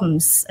our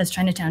problems as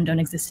Chinatown don't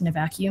exist in a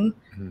vacuum.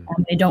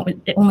 It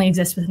only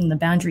exists within the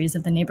boundaries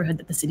of the neighborhood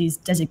that the city's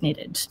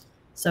designated.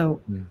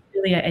 So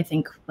really, I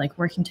think like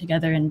working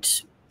together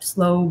and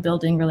slow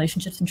building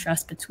relationships and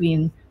trust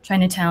between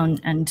Chinatown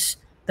and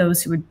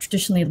those who would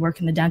traditionally work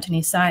in the downtown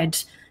east side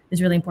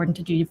is really important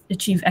to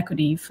achieve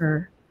equity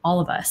for all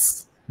of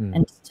us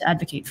and to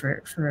advocate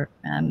for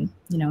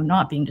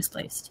not being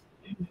displaced.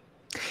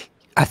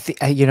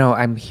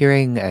 I'm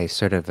hearing a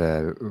sort of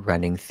a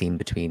running theme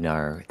between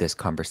this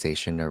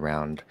conversation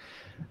around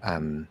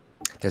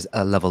there's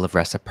a level of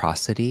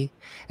reciprocity,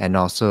 and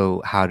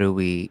also how do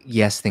we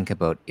think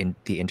about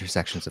the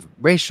intersections of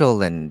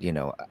racial and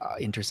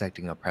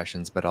intersecting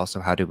oppressions, but also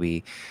how do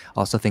we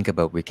also think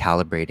about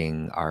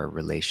recalibrating our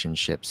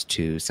relationships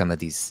to some of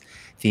these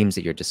themes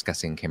that you're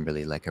discussing,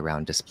 Kimberly, like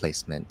around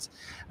displacement.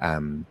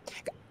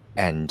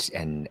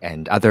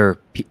 And other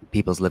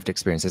people's lived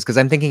experiences, because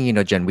I'm thinking,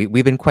 Jen,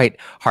 we've been quite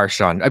harsh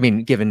on. I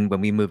mean, given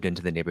when we moved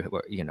into the neighborhood,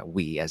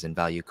 we as in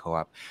Value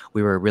Co-op,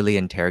 we were really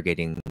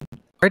interrogating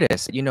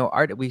artists.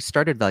 We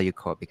started Value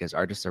Co-op because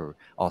artists are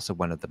also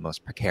one of the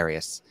most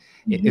precarious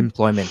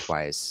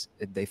employment-wise.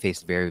 They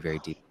face very, very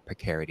deep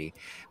precarity.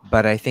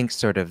 But I think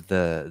sort of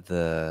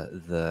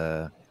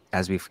the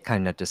as we've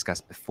kind of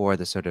discussed before,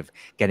 the sort of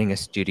getting a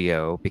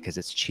studio because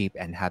it's cheap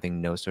and having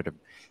no sort of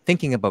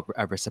thinking about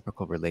a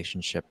reciprocal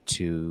relationship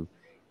to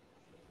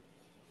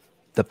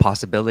the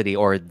possibility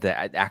or the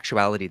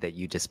actuality that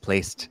you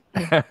displaced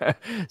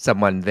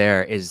someone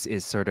there is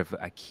sort of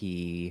a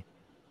key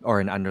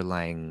or an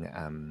underlying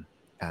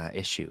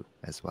issue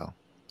as well.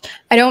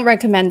 I don't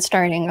recommend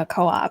starting a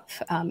co-op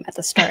at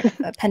the start of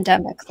the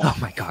pandemic. Oh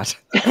my God.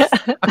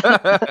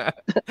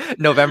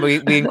 November,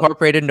 we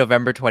incorporated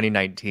November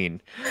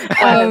 2019.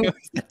 It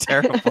was a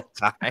terrible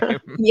time.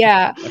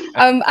 Yeah.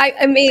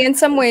 I mean, in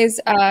some ways,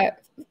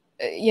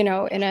 you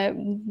know, in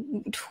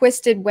a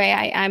twisted way,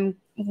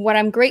 what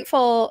I'm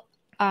grateful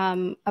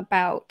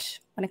about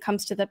when it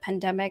comes to the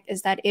pandemic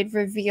is that it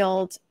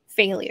revealed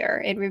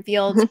failure. It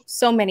revealed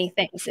so many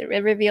things.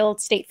 It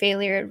revealed state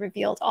failure. It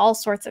revealed all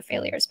sorts of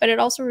failures, but it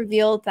also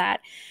revealed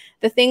that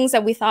the things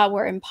that we thought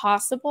were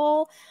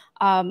impossible,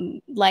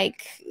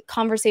 like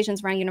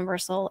conversations around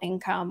universal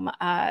income,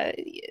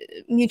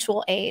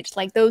 mutual aid,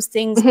 like those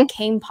things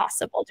became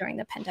possible during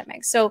the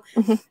pandemic. So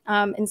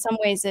in some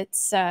ways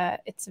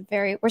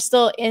we're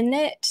still in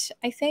it,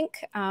 I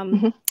think.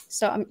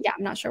 So yeah,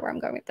 I'm not sure where I'm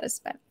going with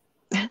this, but.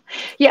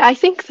 Yeah, I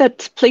think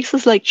that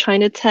places like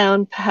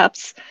Chinatown,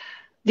 perhaps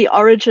the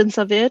origins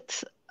of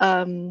it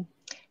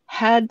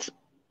had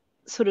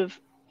sort of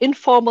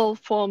informal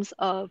forms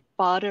of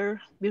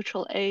barter,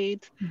 mutual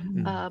aid,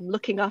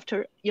 looking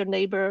after your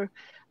neighbor.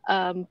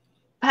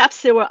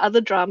 Perhaps there were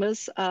other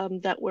dramas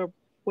that were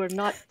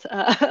not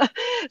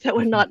that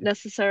were not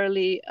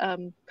necessarily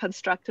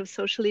constructive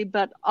socially,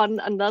 but on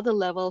another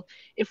level,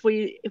 if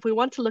we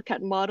want to look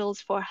at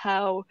models for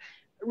how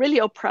really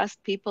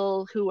oppressed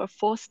people who were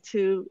forced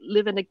to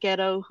live in a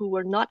ghetto, who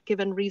were not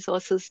given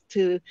resources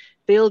to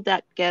build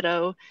that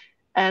ghetto,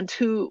 and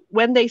who,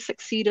 when they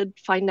succeeded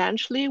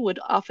financially, would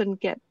often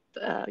get,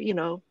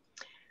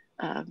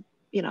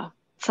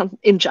 some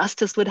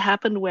injustice would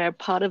happen where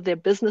part of their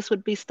business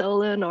would be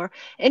stolen or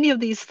any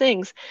of these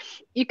things.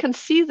 You can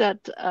see that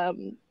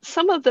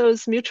some of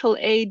those mutual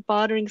aid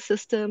bartering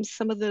systems,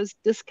 some of those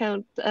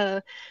discount,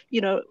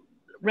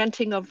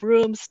 renting of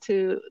rooms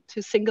to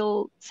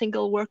single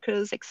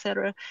workers,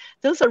 etc.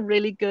 Those are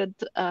really good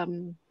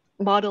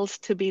models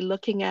to be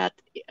looking at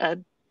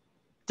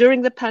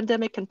during the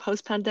pandemic and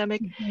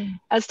post-pandemic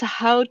as to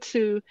how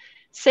to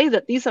say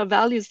that these are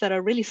values that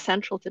are really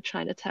central to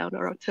Chinatown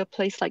or to a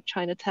place like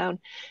Chinatown,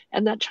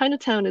 and that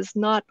Chinatown is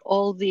not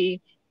all the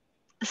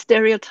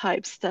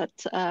stereotypes that,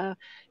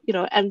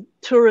 and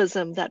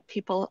tourism that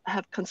people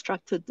have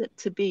constructed it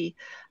to be.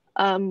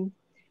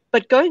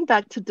 But going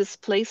back to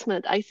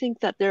displacement, I think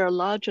that there are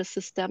larger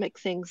systemic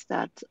things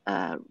that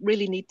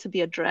really need to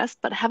be addressed,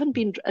 but haven't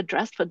been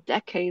addressed for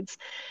decades.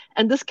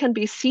 And this can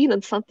be seen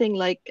in something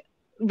like,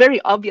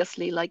 very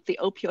obviously, like the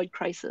opioid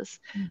crisis.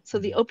 So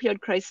the opioid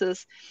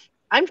crisis,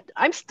 I'm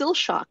still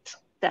shocked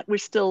that we're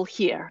still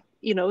here.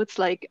 You know, it's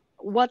like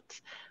what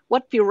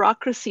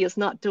bureaucracy is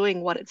not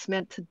doing what it's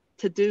meant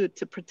to do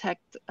to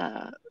protect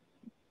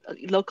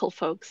local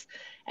folks.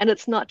 And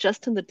it's not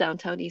just in the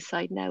downtown east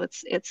side now,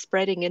 it's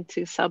spreading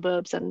into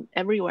suburbs and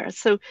everywhere.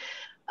 So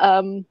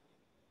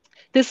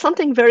there's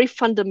something very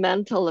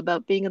fundamental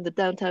about being in the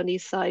downtown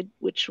east side,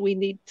 which we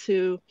need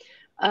to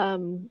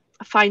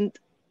find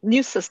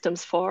new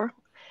systems for.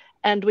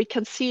 And we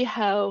can see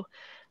how,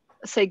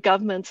 say,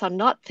 governments are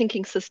not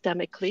thinking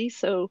systemically.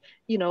 So,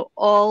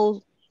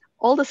 all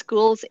the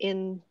schools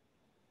in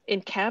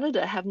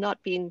Canada have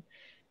not been,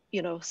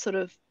 sort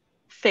of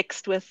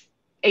fixed with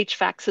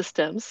HVAC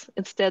systems.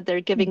 Instead, they're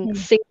giving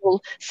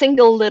single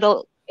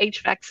little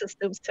HVAC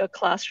systems to a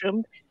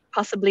classroom,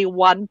 possibly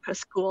one per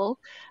school.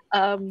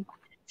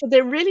 So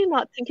they're really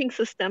not thinking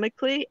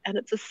systemically, and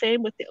it's the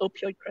same with the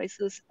opioid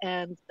crisis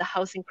and the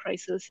housing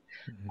crisis.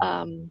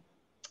 And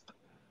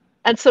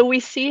so we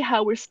see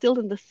how we're still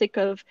in the thick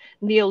of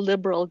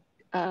neoliberal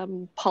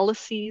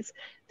policies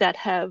that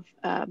have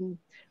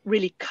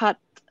really cut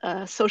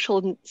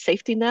social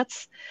safety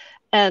nets.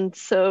 And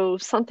so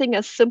something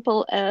as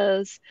simple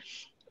as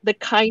the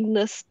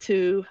kindness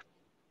to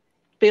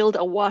build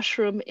a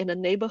washroom in a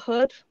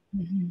neighborhood,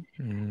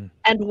 and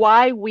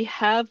why we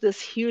have this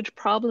huge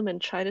problem in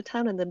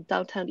Chinatown and the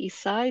downtown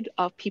east side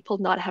of people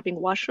not having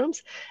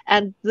washrooms,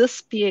 and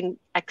this being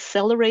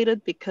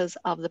accelerated because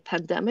of the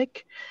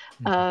pandemic,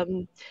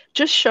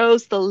 just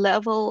shows the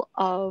level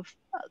of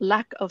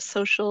lack of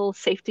social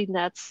safety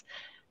nets.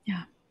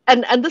 Yeah.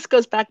 And this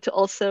goes back to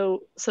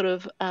also sort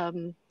of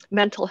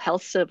mental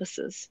health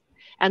services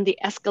and the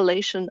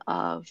escalation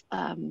of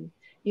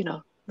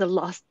the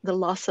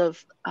loss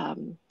of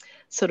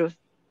sort of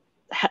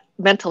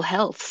mental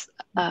health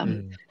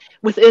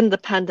within the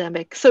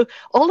pandemic. So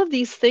all of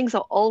these things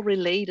are all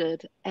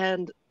related,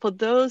 and for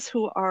those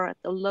who are at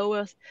the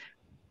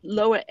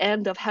lower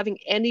end of having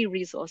any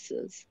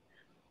resources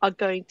are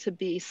going to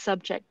be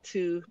subject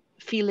to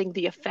feeling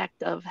the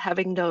effect of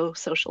having no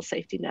social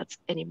safety nets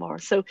anymore.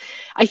 So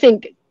I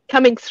think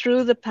coming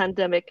through the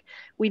pandemic,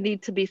 we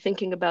need to be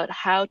thinking about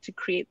how to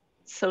create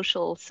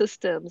social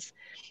systems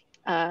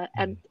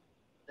and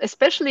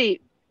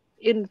especially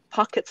in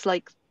pockets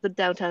like the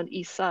downtown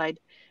Eastside,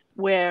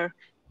 where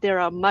there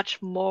are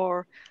much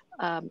more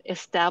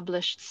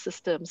established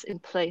systems in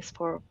place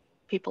for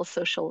people's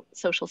social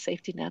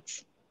safety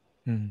nets.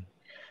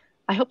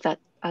 I hope that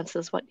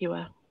answers what you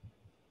were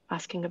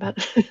asking about.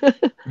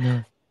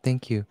 No,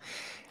 thank you.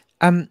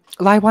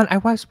 LAIWAN, I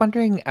was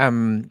wondering,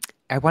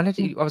 I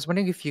was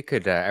wondering if you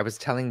could, I was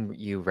telling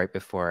you right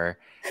before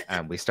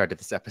we started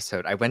this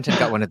episode, I went and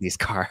got one of these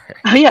cards.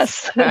 Oh,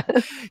 yes.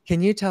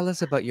 Can you tell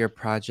us about your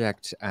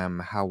project,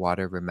 How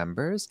Water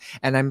Remembers?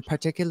 And I'm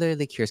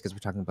particularly curious because we're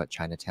talking about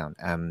Chinatown,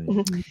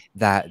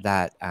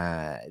 that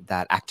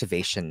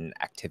activation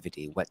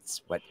activity. What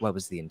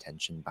was the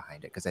intention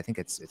behind it? Because I think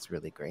it's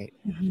really great.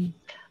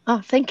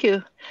 Oh, thank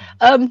you.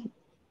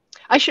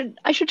 I should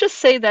just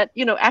say that,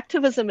 you know,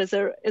 activism is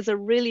a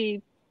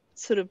really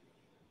sort of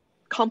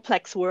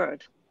complex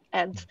word,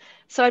 and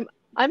so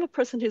I'm a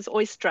person who's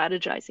always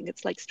strategizing.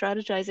 It's like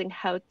strategizing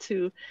how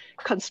to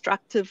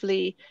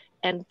constructively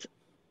and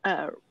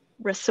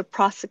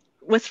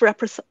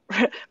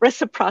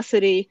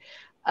reciprocity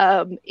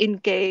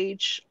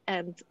engage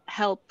and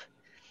help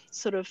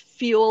sort of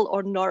fuel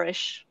or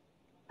nourish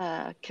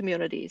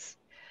communities.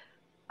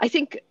 I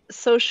think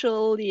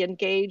socially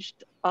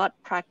engaged art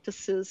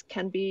practices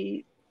can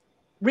be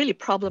really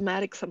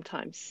problematic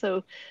sometimes.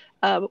 So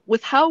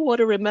with How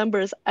Water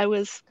Remembers, I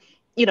was,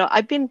 you know,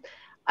 I've been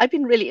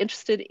really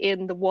interested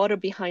in the water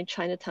behind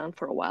Chinatown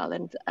for a while.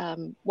 And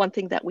one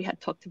thing that we had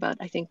talked about,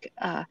 I think,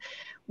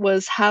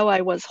 was how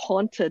I was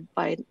haunted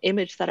by an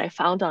image that I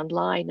found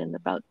online in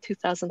about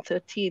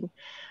 2013.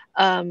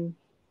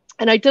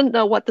 And I didn't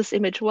know what this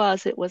image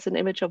was. It was an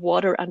image of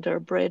water under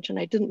a bridge, and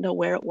I didn't know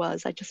where it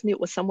was. I just knew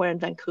it was somewhere in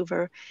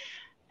Vancouver.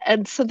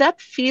 And so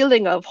that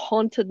feeling of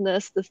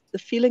hauntedness, the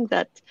feeling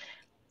that,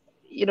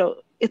 you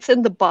know, it's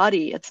in the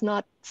body. It's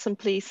not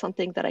simply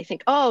something that I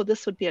think, oh,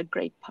 this would be a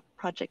great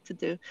project to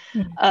do.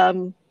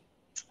 And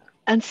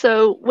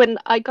so when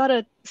I got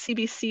a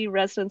CBC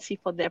residency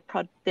for their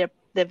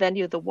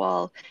venue, The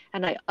Wall,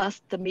 and I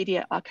asked the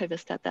media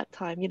archivist at that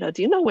time, you know,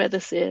 do you know where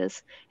this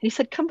is? And he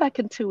said, come back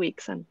in 2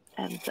 weeks. And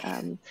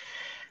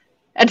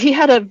he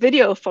had a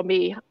video for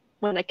me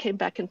when I came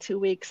back in 2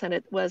 weeks, and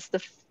it was the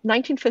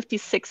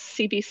 1956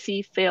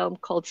 CBC film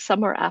called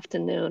Summer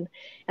Afternoon,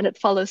 and it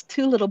follows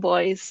two little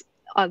boys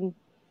on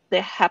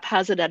their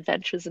haphazard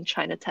adventures in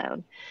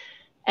Chinatown.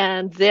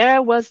 And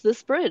there was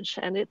this bridge,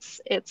 and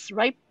it's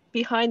right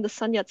behind the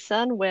Sun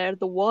Yat-sen, where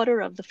the water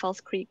of the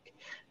False Creek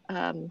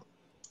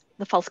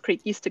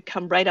used to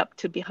come right up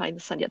to behind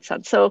the Sun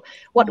Yat-sen. So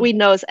what we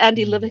know is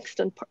Andy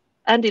Livingston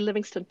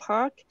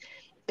Park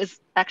is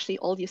actually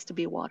all used to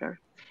be water.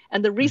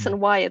 And the reason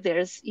why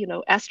there's, you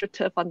know,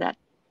 astroturf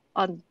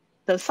on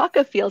the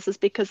soccer fields is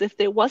because if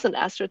there wasn't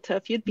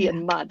astroturf, you'd be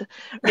in mud,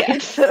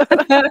 right? So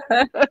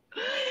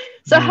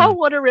How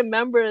Water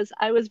Remembers,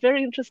 I was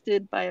very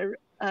interested by,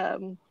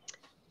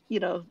 you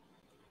know,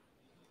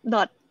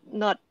 I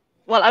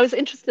was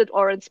interested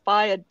or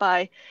inspired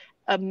by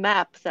a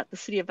map that the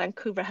city of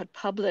Vancouver had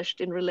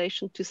published in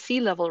relation to sea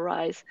level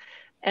rise.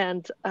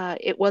 And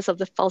it was of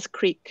the False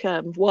Creek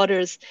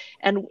waters.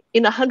 And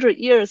in 100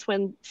 years,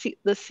 when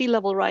the sea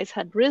level rise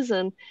had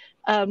risen,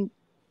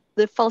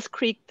 the False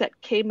Creek that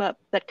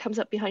comes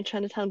up behind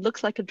Chinatown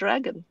looks like a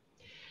dragon.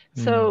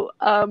 So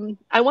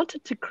I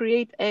wanted to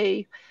create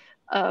a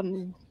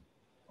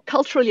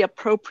culturally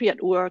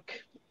appropriate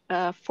work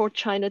for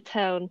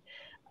Chinatown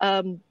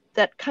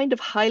that kind of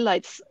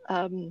highlights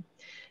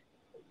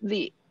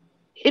the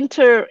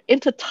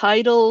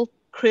intertidal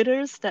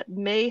critters that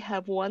may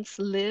have once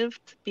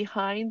lived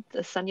behind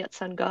the Sun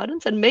Yat-sen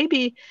Gardens, and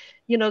maybe,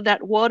 you know,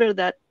 that water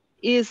that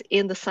is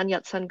in the Sun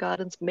Yat-sen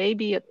Gardens,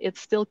 maybe it's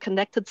still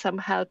connected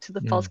somehow to the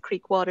False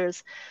Creek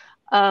waters.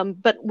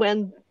 But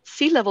when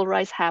sea level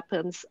rise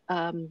happens,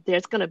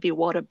 there's going to be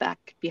water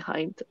back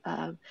behind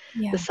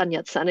the Sun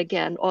Yat-sen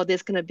again, or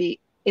there's going to be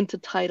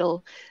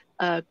intertidal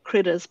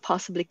critters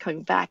possibly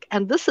coming back.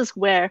 And this is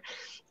where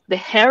the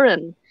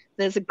heron,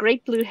 there's a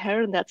great blue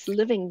heron that's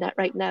living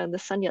right now in the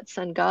Sun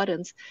Yat-sen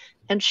Gardens.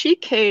 And she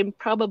came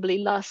probably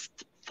last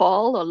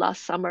fall or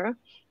last summer.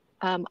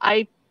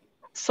 I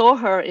saw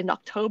her in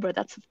October.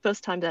 That's the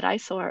first time that I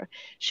saw her.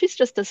 She's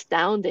just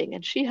astounding.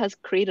 And she has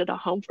created a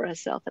home for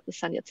herself at the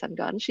Sun Yat-sen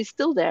Garden. She's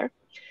still there.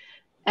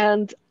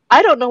 And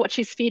I don't know what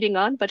she's feeding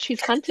on, but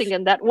she's hunting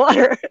in that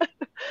water.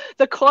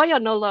 The koi are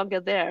no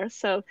longer there.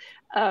 So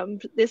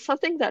there's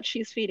something that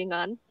she's feeding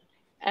on.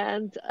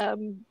 And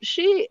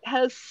she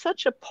has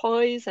such a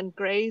poise and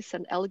grace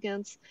and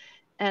elegance.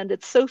 And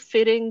it's so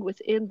fitting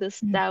within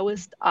this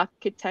Taoist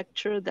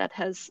architecture that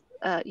has,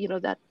 you know,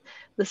 that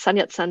the Sun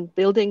Yat-sen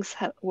buildings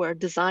were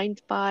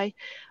designed by.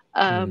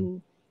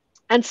 And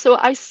so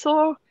I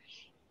saw,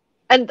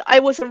 and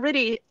I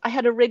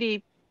had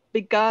already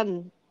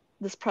begun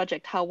this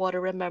project, How Water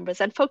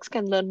Remembers, and folks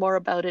can learn more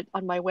about it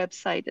on my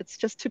website. It's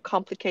just too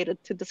complicated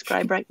to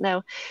describe right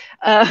now.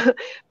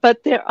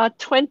 But there are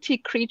 20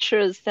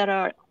 creatures that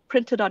are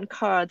printed on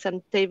cards,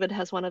 and David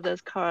has one of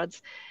those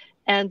cards.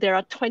 And there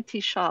are 20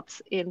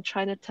 shops in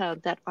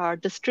Chinatown that are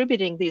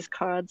distributing these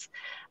cards.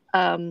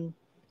 And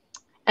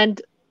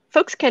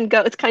folks can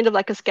go, it's kind of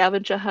like a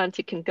scavenger hunt.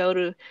 You can go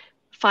to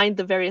find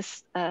the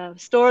various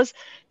stores.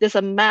 There's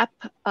a map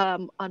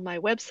on my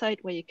website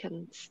where you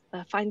can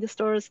find the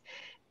stores.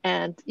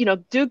 And, you know,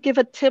 do give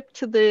a tip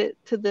to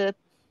the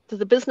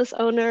business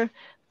owner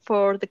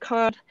for the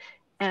card.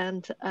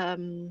 And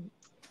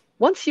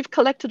once you've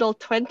collected all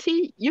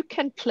 20, you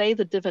can play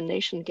the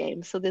divination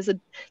game. So there's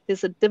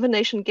a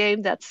divination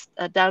game that's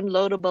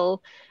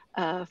downloadable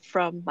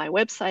from my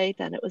website,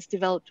 and it was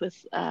developed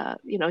with,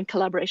 you know, in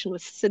collaboration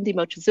with Cindy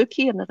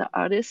Mochizuki, another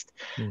artist,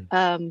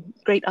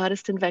 great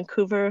artist in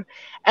Vancouver.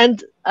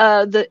 And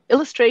the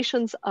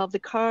illustrations of the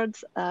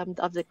cards,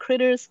 of the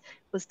critters,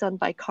 was done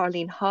by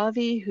Carleen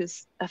Harvey,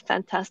 who's a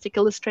fantastic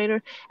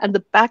illustrator. And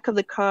the back of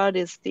the card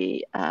is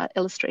the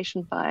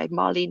illustration by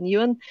Marlene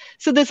Ewan.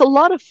 So there's a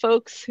lot of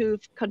folks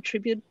who've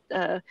contributed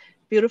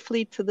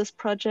beautifully to this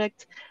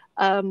project.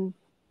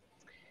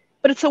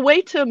 But it's a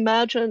way to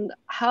imagine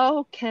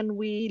how can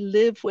we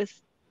live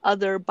with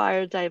other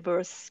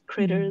biodiverse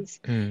critters.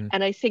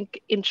 And I think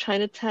in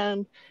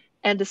Chinatown,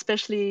 and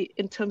especially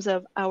in terms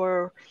of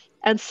our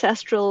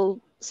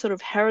ancestral sort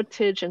of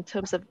heritage, in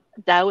terms of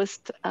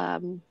Taoist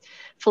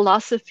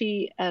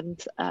philosophy,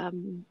 and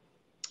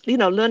you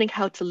know, learning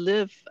how to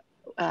live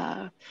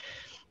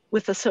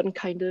with a certain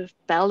kind of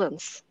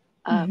balance.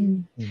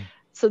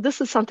 So this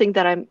is something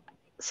that I'm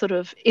sort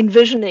of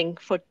envisioning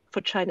for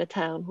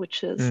Chinatown,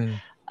 which is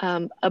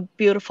a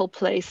beautiful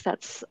place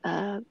that's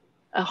a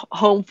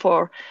home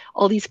for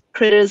all these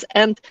critters.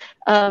 And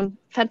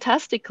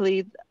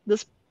fantastically,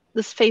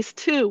 this phase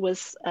 2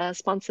 was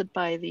sponsored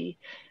by the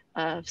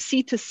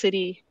Sea to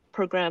City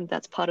program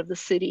that's part of the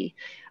city.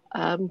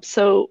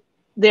 So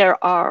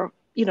there are,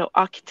 you know,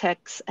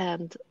 architects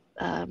and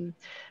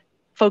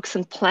folks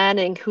in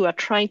planning who are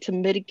trying to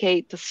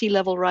mitigate the sea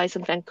level rise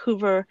in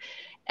Vancouver.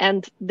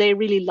 And they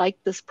really like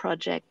this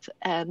project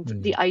and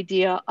the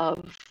idea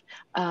of,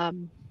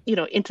 you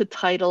know,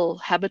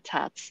 intertidal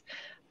habitats,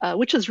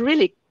 which is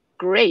really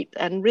great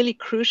and really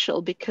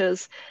crucial,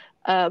 because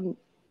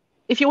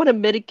if you want to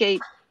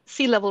mitigate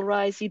sea level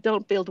rise, you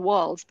don't build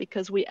walls,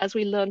 because as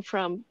we learned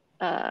from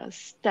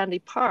Stanley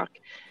Park,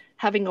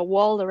 having a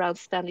wall around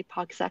Stanley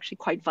Park is actually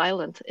quite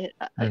violent.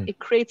 It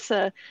creates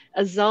a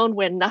zone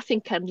where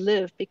nothing can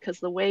live, because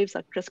the waves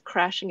are just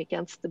crashing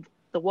against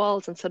the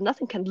walls, and so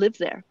nothing can live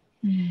there.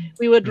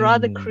 We would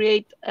rather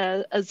create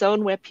a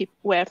zone where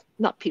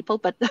not people,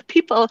 but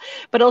people,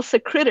 but also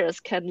critters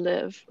can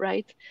live,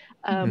 right?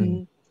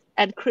 And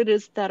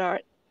critters that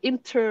are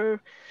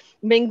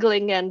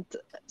intermingling and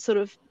sort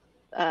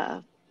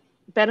of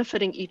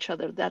benefiting each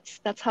other.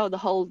 That's how the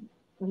whole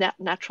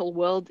natural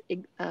world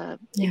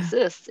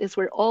exists. Is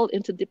we're all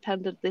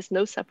interdependent. There's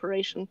no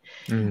separation.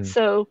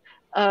 So,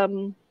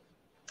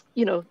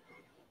 you know,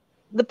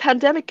 the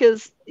pandemic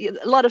is,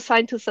 a lot of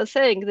scientists are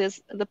saying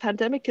the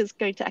pandemic is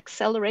going to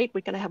accelerate. We're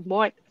going to have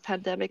more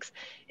pandemics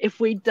if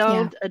we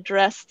don't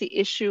address the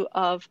issue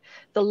of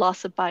the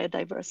loss of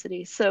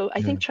biodiversity. So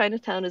I think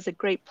Chinatown is a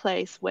great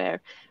place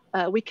where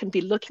we can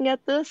be looking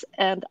at this,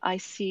 and I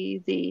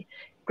see the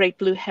great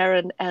blue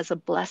heron as a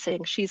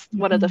blessing. She's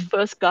one of the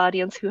first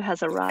guardians who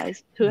has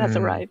arrived.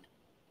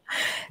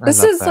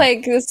 This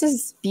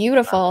is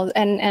beautiful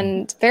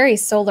and very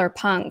solar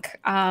punk.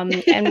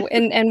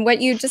 And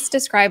what you just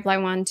described,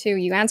 LAIWAN, too,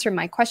 you answered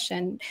my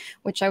question,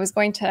 which I was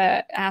going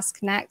to ask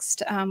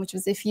next, which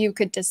was if you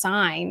could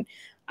design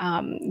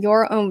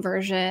your own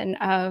version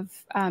of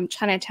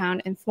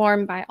Chinatown,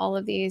 informed by all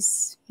of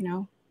these, you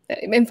know,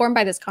 informed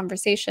by this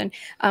conversation.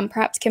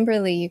 Perhaps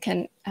Kimberly, you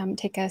can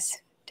take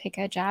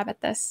a jab at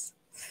this,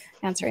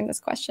 answering this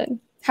question.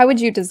 How would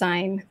you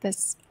design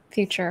this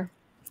future?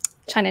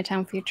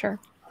 Chinatown future?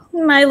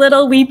 My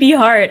little weepy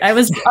heart. I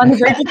was on the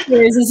verge of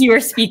tears as you were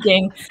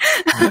speaking.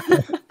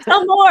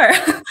 Tell more.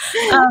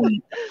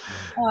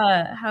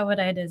 How would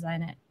I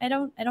design it? I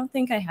don't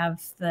think I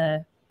have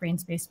the brain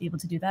space to be able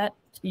to do that.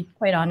 To be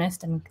quite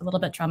honest, I'm a little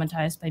bit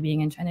traumatized by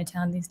being in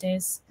Chinatown these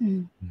days,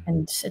 and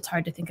it's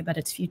hard to think about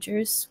its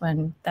futures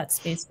when that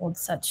space holds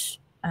such,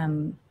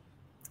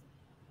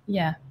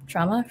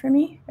 trauma for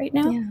me right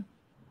now,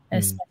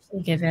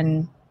 especially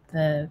given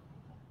the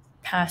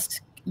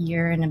past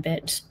year and a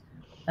bit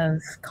of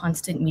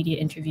constant media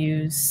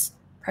interviews,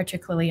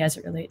 particularly as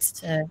it relates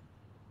to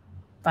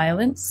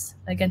violence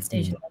against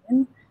Asian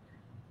women.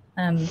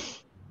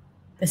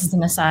 This is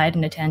an aside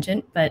and a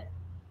tangent, but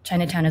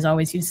Chinatown is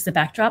always used as a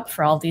backdrop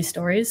for all of these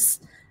stories,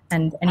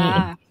 and any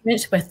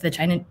engagement with the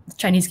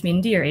Chinese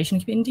community or Asian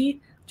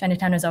community,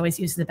 Chinatown is always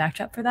used as a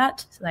backdrop for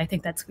that. So I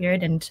think that's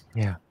weird, and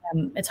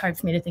it's hard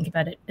for me to think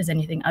about it as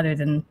anything other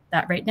than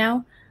that right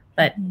now.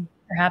 But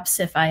perhaps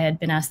if I had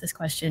been asked this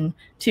question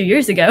 2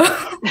 years ago,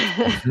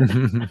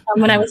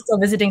 when I was still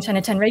visiting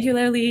Chinatown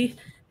regularly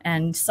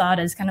and saw it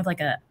as kind of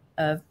like a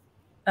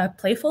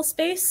playful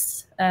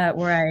space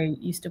where I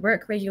used to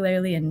work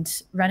regularly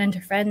and run into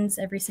friends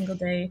every single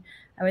day,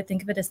 I would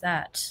think of it as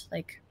that.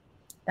 Like,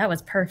 that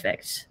was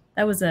perfect.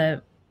 That was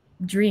a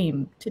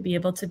dream, to be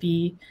able to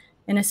be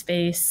in a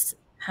space,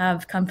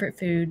 have comfort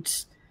food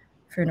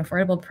for an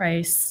affordable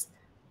price,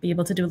 be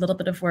able to do a little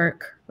bit of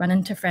work, run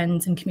into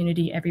friends and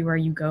community everywhere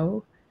you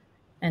go,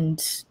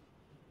 and,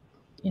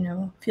 you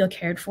know, feel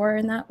cared for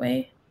in that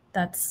way.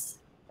 That's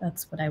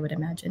what I would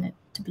imagine it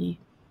to be.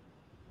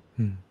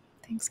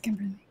 Thanks,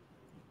 Kimberly.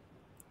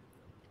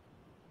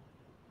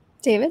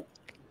 David?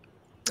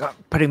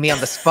 Putting me on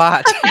the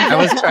spot. I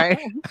was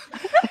trying.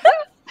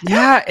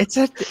 Yeah,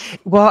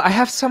 well, I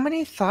have so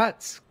many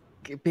thoughts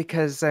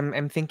because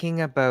I'm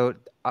thinking about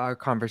our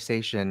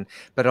conversation,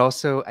 but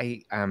also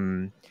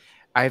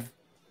I've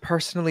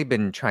personally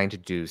been trying to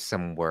do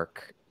some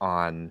work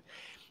on.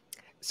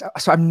 So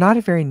I'm not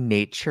a very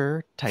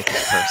nature type of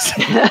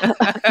person.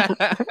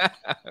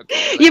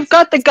 Okay, You've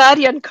got the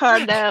Guardian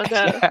card now,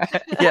 though.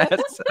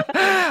 yes.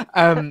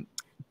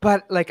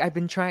 But like I've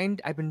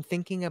been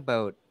thinking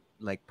about,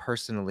 like,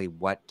 personally,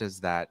 what does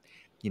that,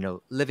 you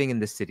know, living in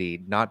the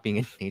city, not being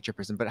a nature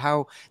person, but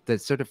how the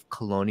sort of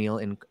colonial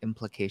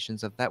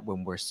implications of that,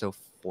 when we're so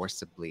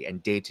forcibly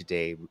and day to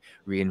day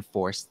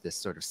reinforce this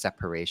sort of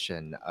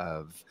separation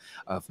of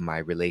my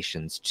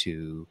relations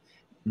to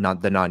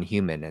not the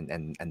non-human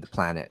and the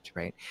planet,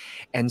 right?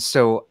 And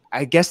so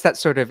I guess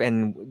that's sort of,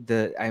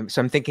 I'm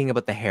thinking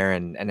about the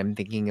heron, and I'm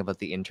thinking about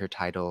the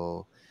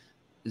intertidal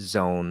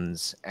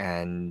zones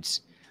and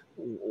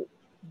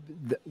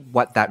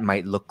what that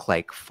might look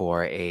like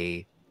for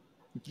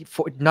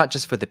not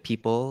just for the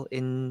people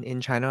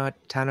in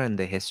Chinatown and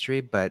the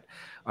history, but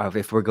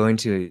if we're going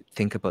to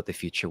think about the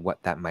future,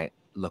 what that might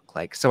look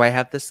like. So I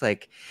have this,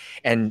 like,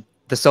 and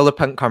the solar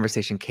punk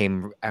conversation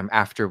came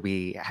after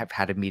we have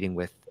had a meeting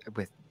with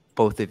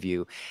both of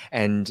you,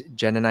 and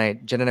Jen and I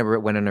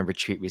went on a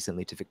retreat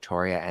recently to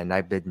Victoria, and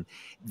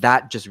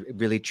that just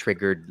really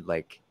triggered,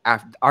 like,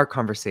 our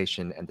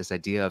conversation and this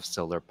idea of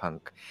solar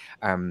punk.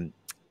 And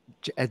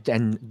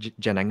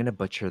Jen, I'm going to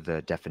butcher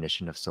the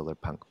definition of solar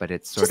punk, but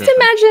it's sort just of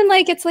imagine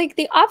like it's like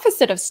the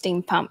opposite of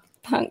steampunk.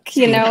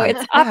 You know,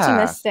 it's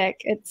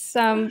optimistic. Yeah. It's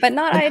but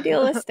not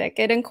idealistic.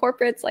 It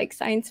incorporates like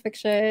science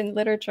fiction,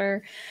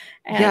 literature,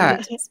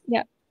 and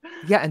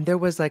yeah. And there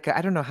was, like,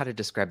 I don't know how to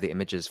describe the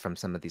images from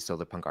some of these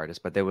solar punk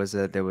artists, but there was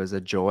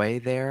a joy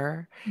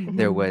there. Mm-hmm.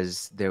 There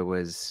was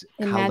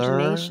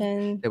imagination.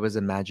 Color. There was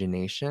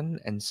imagination,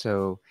 and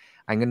so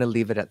I'm going to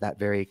leave it at that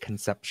very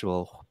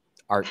conceptual,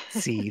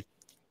 artsy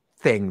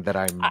thing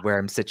where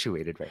I'm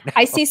situated right now.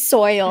 I see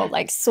soil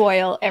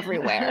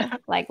everywhere,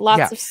 like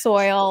lots of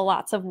soil,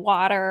 lots of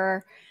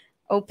water,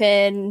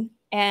 open,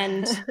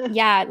 and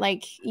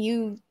like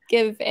you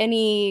give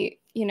any,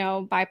 you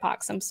know,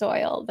 BIPOC some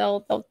soil,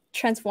 they'll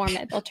transform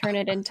it, they'll turn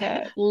it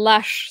into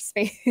lush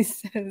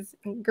spaces,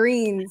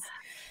 greens.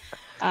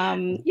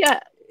 Yeah.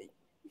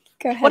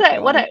 Go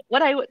ahead.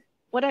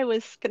 What I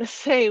was gonna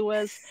say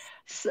was,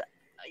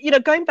 you know,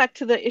 going back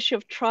to the issue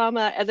of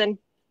trauma and then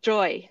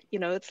joy, you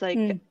know, it's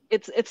like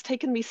it's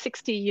taken me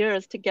 60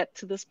 years to get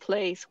to this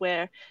place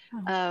where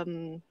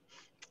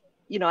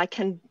you know, I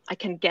can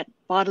get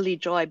bodily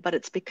joy, but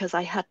it's because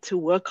I had to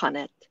work on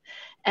it.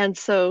 And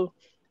so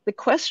the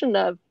question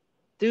of,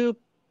 do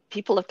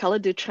people of color,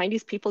 do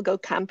Chinese people go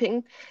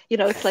camping, you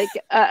know, it's like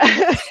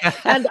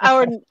and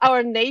our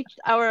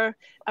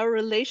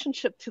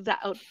relationship to the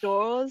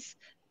outdoors,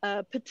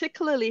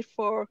 particularly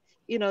for,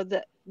 you know,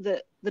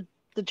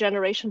 the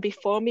generation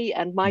before me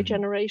and my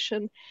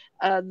generation,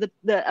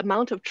 the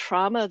amount of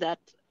trauma that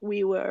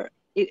we were,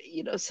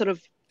 you know, sort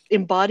of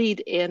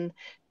embodied in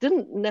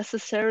didn't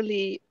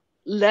necessarily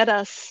let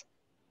us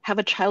have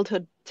a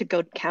childhood to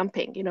go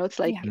camping. You know, it's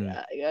like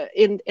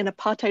in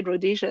apartheid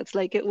Rhodesia, it's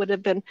like it would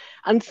have been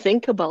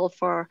unthinkable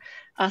for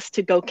us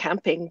to go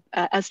camping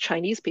as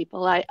Chinese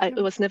people. I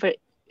was never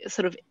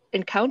sort of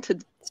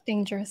encountered. It's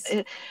dangerous.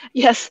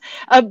 Yes,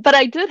 but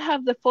I did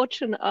have the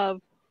fortune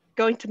of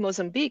going to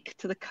Mozambique,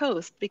 to the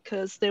coast,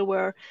 because there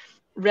were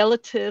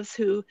relatives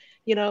who,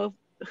 you know,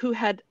 who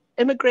had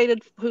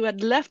immigrated, who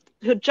had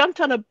jumped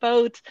on a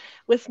boat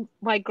with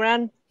my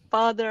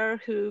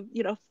grandfather, who,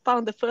 you know,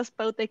 found the first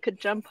boat they could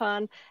jump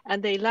on,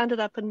 and they landed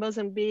up in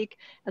Mozambique.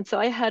 And so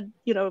I had,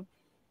 you know,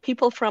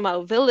 people from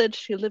our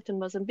village who lived in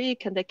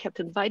Mozambique, and they kept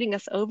inviting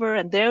us over,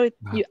 and there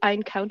I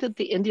encountered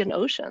the Indian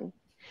Ocean.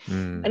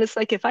 And it's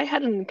like, if I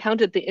hadn't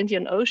encountered the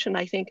Indian Ocean,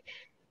 I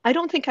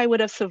don't think I would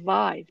have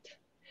survived,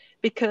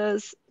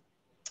 because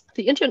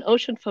the Indian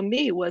Ocean for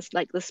me was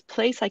like this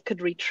place I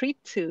could retreat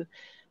to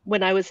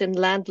when I was in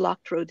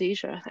landlocked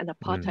Rhodesia and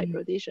apartheid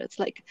Rhodesia. It's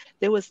like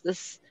there was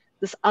this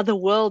other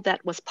world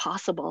that was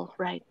possible,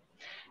 right?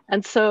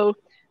 And so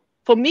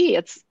for me,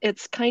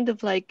 it's kind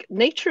of like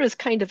nature is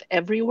kind of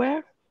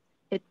everywhere.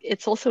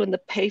 It's also in the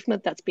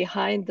pavement that's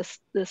behind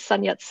the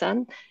Sun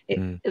Yat-sen,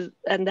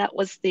 and that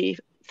was the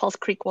False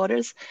Creek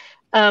waters.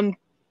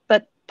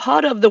 But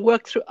part of the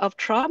work of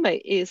trauma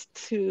is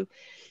to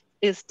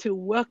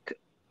work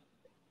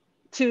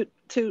to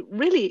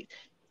really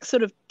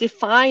sort of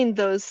define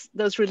those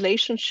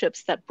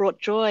relationships that brought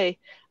joy.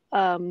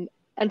 And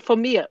for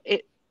me,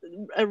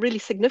 a really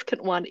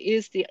significant one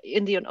is the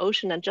Indian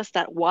Ocean, and just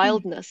that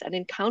wildness and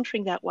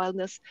encountering that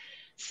wildness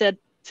said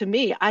to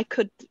me, I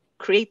could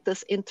create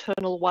this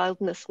internal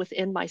wildness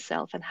within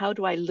myself, and how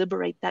do I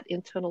liberate that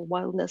internal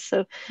wildness?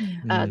 So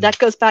that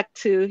goes back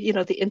to, you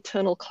know, the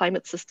internal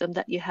climate system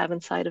that you have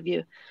inside of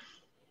you.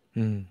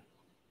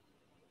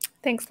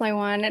 Thanks,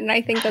 LAIWAN. And I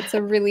think that's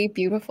a really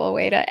beautiful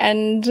way to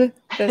end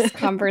this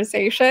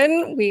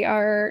conversation. We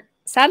are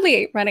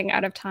sadly running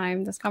out of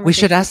time. This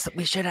conversation.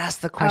 We should ask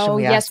the question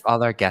we yes. ask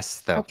all our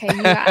guests, though. Okay,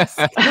 you ask.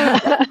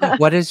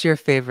 What is your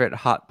favorite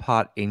hot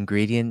pot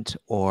ingredient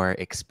or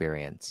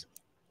experience?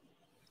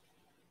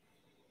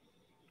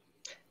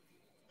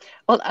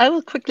 Well, I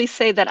will quickly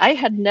say that I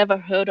had never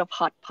heard of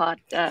hot pot,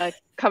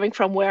 coming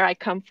from where I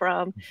come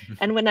from.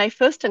 And when I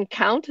first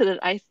encountered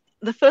it,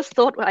 the first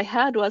thought I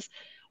had was,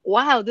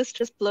 wow, this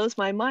just blows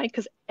my mind,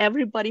 because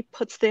everybody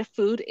puts their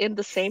food in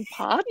the same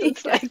pot.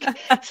 It's like,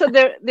 so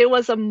there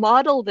was a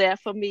model there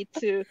for me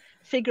to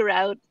figure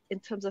out in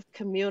terms of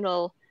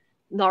communal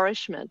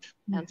nourishment.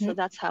 And so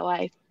that's how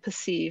I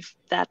perceive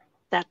that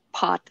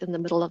pot in the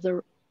middle of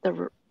the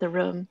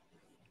room.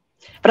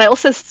 But I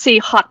also see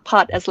hot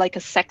pot as like a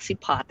sexy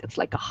pot. It's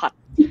like a hot.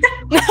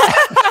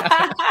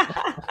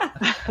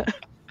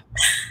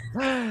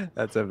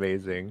 That's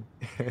amazing.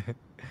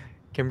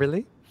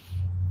 Kimberly?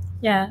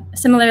 Yeah,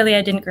 similarly,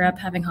 I didn't grow up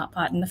having hot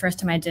pot, and the first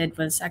time I did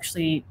was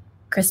actually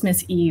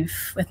Christmas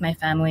Eve with my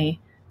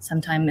family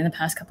sometime in the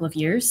past couple of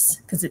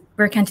years, because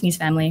we're a Cantonese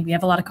family. We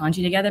have a lot of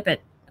congee together, but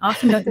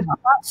often don't do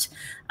hot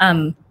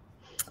pot.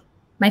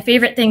 My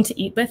favorite thing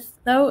to eat with,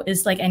 though,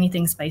 is like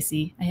anything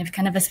spicy. I have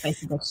kind of a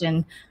spicy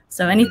addiction.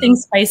 So anything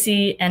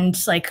spicy and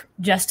like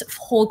just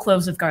whole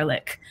cloves of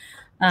garlic.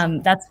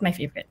 That's my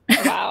favorite.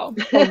 Wow.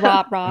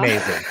 Raw.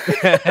 Amazing.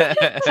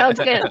 Sounds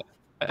good.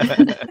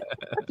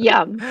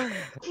 Yum.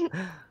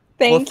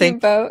 Thank you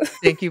both.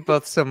 Thank you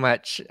both so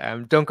much.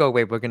 Don't go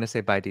away. We're going to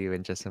say bye to you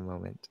in just a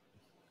moment.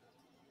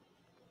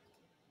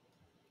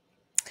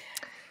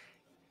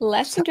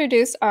 Let's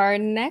introduce our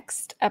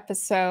next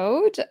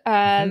episode.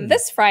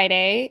 This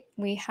Friday,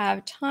 we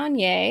have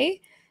Tanya.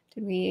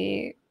 Did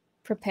we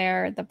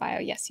prepare the bio?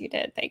 Yes, you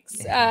did. Thanks.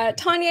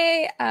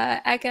 Tanya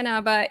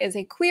Akanaba is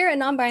a queer and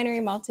non-binary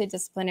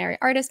multidisciplinary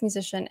artist,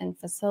 musician, and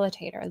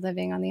facilitator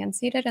living on the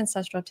unceded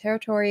ancestral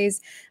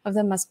territories of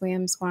the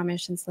Musqueam,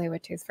 Squamish, and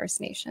Tsleil-Waututh First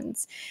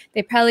Nations.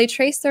 They proudly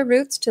trace their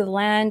roots to the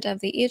land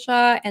of the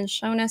Ija and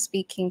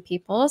Shona-speaking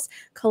peoples,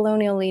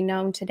 colonially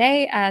known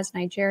today as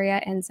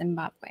Nigeria and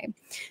Zimbabwe.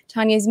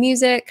 Tanya's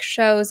music,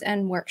 shows,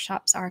 and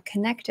workshops are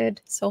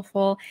connected,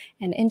 soulful,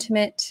 and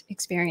intimate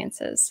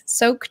experiences,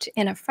 soaked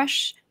in a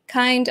fresh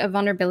kind of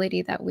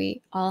vulnerability that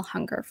we all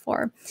hunger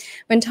for.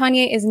 When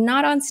Tanya is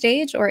not on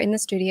stage or in the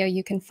studio,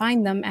 you can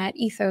find them at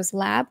Ethos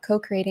Lab,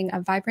 co-creating a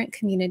vibrant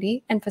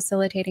community and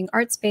facilitating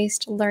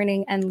arts-based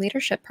learning and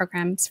leadership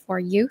programs for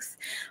youth,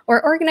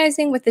 or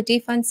organizing with the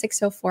Defund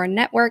 604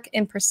 network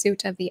in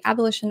pursuit of the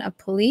abolition of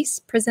police,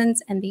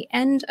 prisons, and the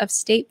end of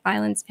state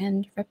violence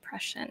and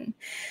repression.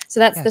 So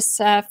that's this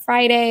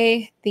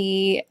Friday,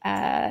 the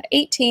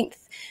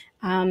 18th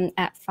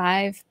at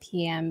 5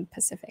 p.m.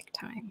 Pacific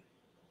time.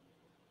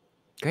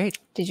 Great.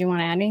 Did you want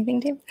to add anything,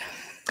 Dave?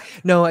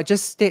 No,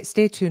 just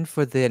stay tuned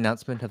for the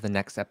announcement of the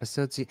next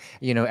episodes.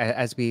 You know,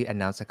 as we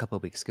announced a couple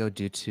of weeks ago,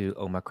 due to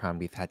Omicron,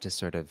 we've had to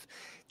sort of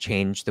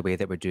change the way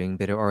that we're doing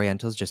Bitter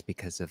Orientals just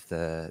because of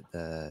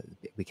the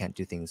we can't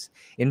do things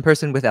in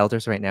person with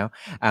elders right now.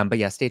 But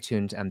yeah, stay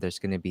tuned. There's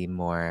going to be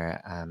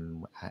more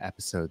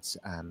episodes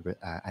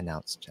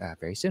announced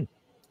very soon.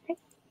 Okay.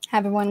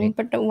 Have a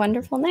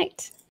wonderful night.